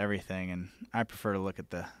cons to everything, and I prefer to look at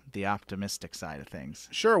the optimistic side of things.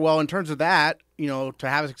 Sure. Well, in terms of that, to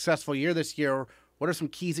have a successful year this year, what are some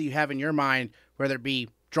keys that you have in your mind, whether it be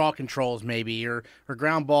draw controls maybe or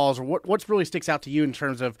ground balls, or what really sticks out to you in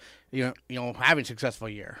terms of having a successful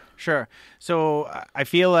year? Sure. So I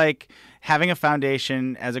feel like having a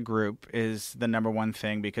foundation as a group is the number one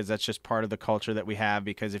thing because that's just part of the culture that we have,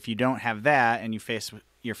 because if you don't have that and you're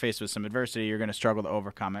faced with some adversity, you're going to struggle to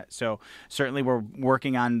overcome it. So certainly we're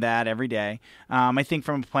working on that every day. I think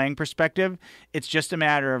from a playing perspective, it's just a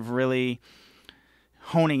matter of really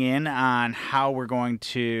honing in on how we're going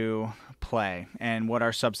to play and what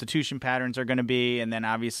our substitution patterns are going to be, and then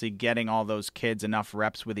obviously getting all those kids enough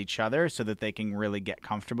reps with each other so that they can really get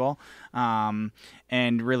comfortable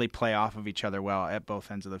and really play off of each other well at both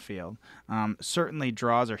ends of the field. Certainly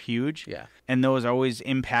draws are huge, and those always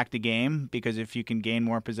impact a game because if you can gain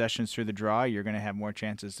more possessions through the draw, you're going to have more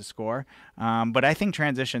chances to score. But I think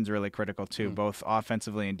transition's really critical too, both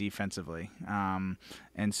offensively and defensively.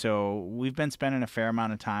 And so we've been spending a fair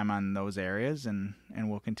amount of time on those areas, and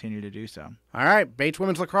we'll continue to do so. All right, Bates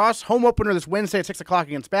Women's Lacrosse, home opener this Wednesday at 6 o'clock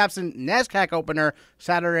against Babson. NESCAC opener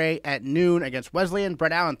Saturday at noon against Wesleyan.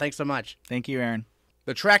 Brett Allen, thanks so much. Thank you, Aaron.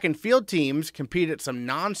 The track and field teams competed at some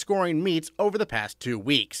non-scoring meets over the past 2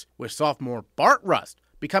 weeks, with sophomore Bart Rust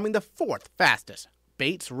becoming the 4th fastest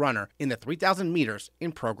Bates runner in the 3,000 meters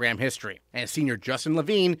in program history, and senior Justin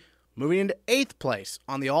Levine moving into 8th place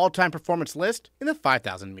on the all-time performance list in the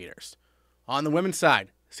 5,000 meters. On the women's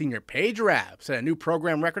side, senior Paige Rabb set a new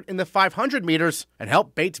program record in the 500 meters and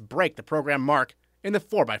helped Bates break the program mark in the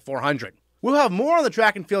 4x400. We'll have more on the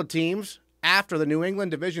track and field teams after the New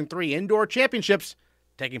England Division III Indoor Championships,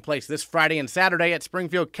 taking place this Friday and Saturday at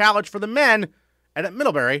Springfield College for the men and at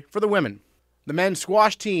Middlebury for the women. The men's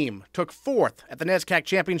squash team took 4th at the NESCAC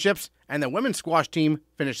Championships, and the women's squash team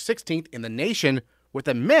finished 16th in the nation, with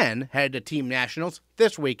the men headed to team nationals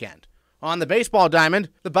this weekend. On the baseball diamond,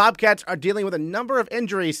 the Bobcats are dealing with a number of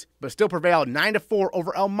injuries, but still prevailed 9-4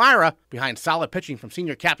 over Elmira behind solid pitching from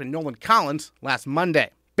senior captain Nolan Collins last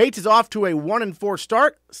Monday. Bates is off to a 1-4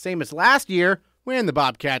 start, same as last year, when the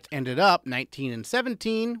Bobcats ended up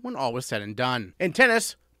 19-17 when all was said and done. In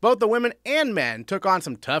tennis, both the women and men took on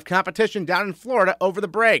some tough competition down in Florida over the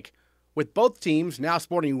break, with both teams now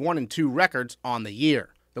sporting 1-2 records on the year.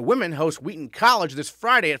 The women host Wheaton College this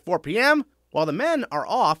Friday at 4 p.m., while the men are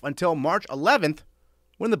off until March 11th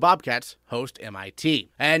when the Bobcats host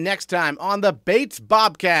MIT. And next time on the Bates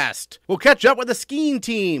Bobcast, we'll catch up with the skiing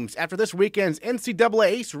teams after this weekend's NCAA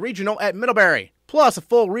Ace Regional at Middlebury, plus a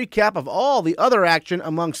full recap of all the other action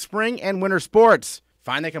among spring and winter sports.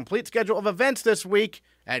 Find the complete schedule of events this week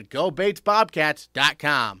at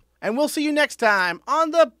GoBatesBobcats.com. And we'll see you next time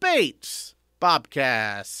on the Bates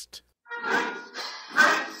Bobcast. Bates,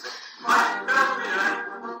 Bobcats.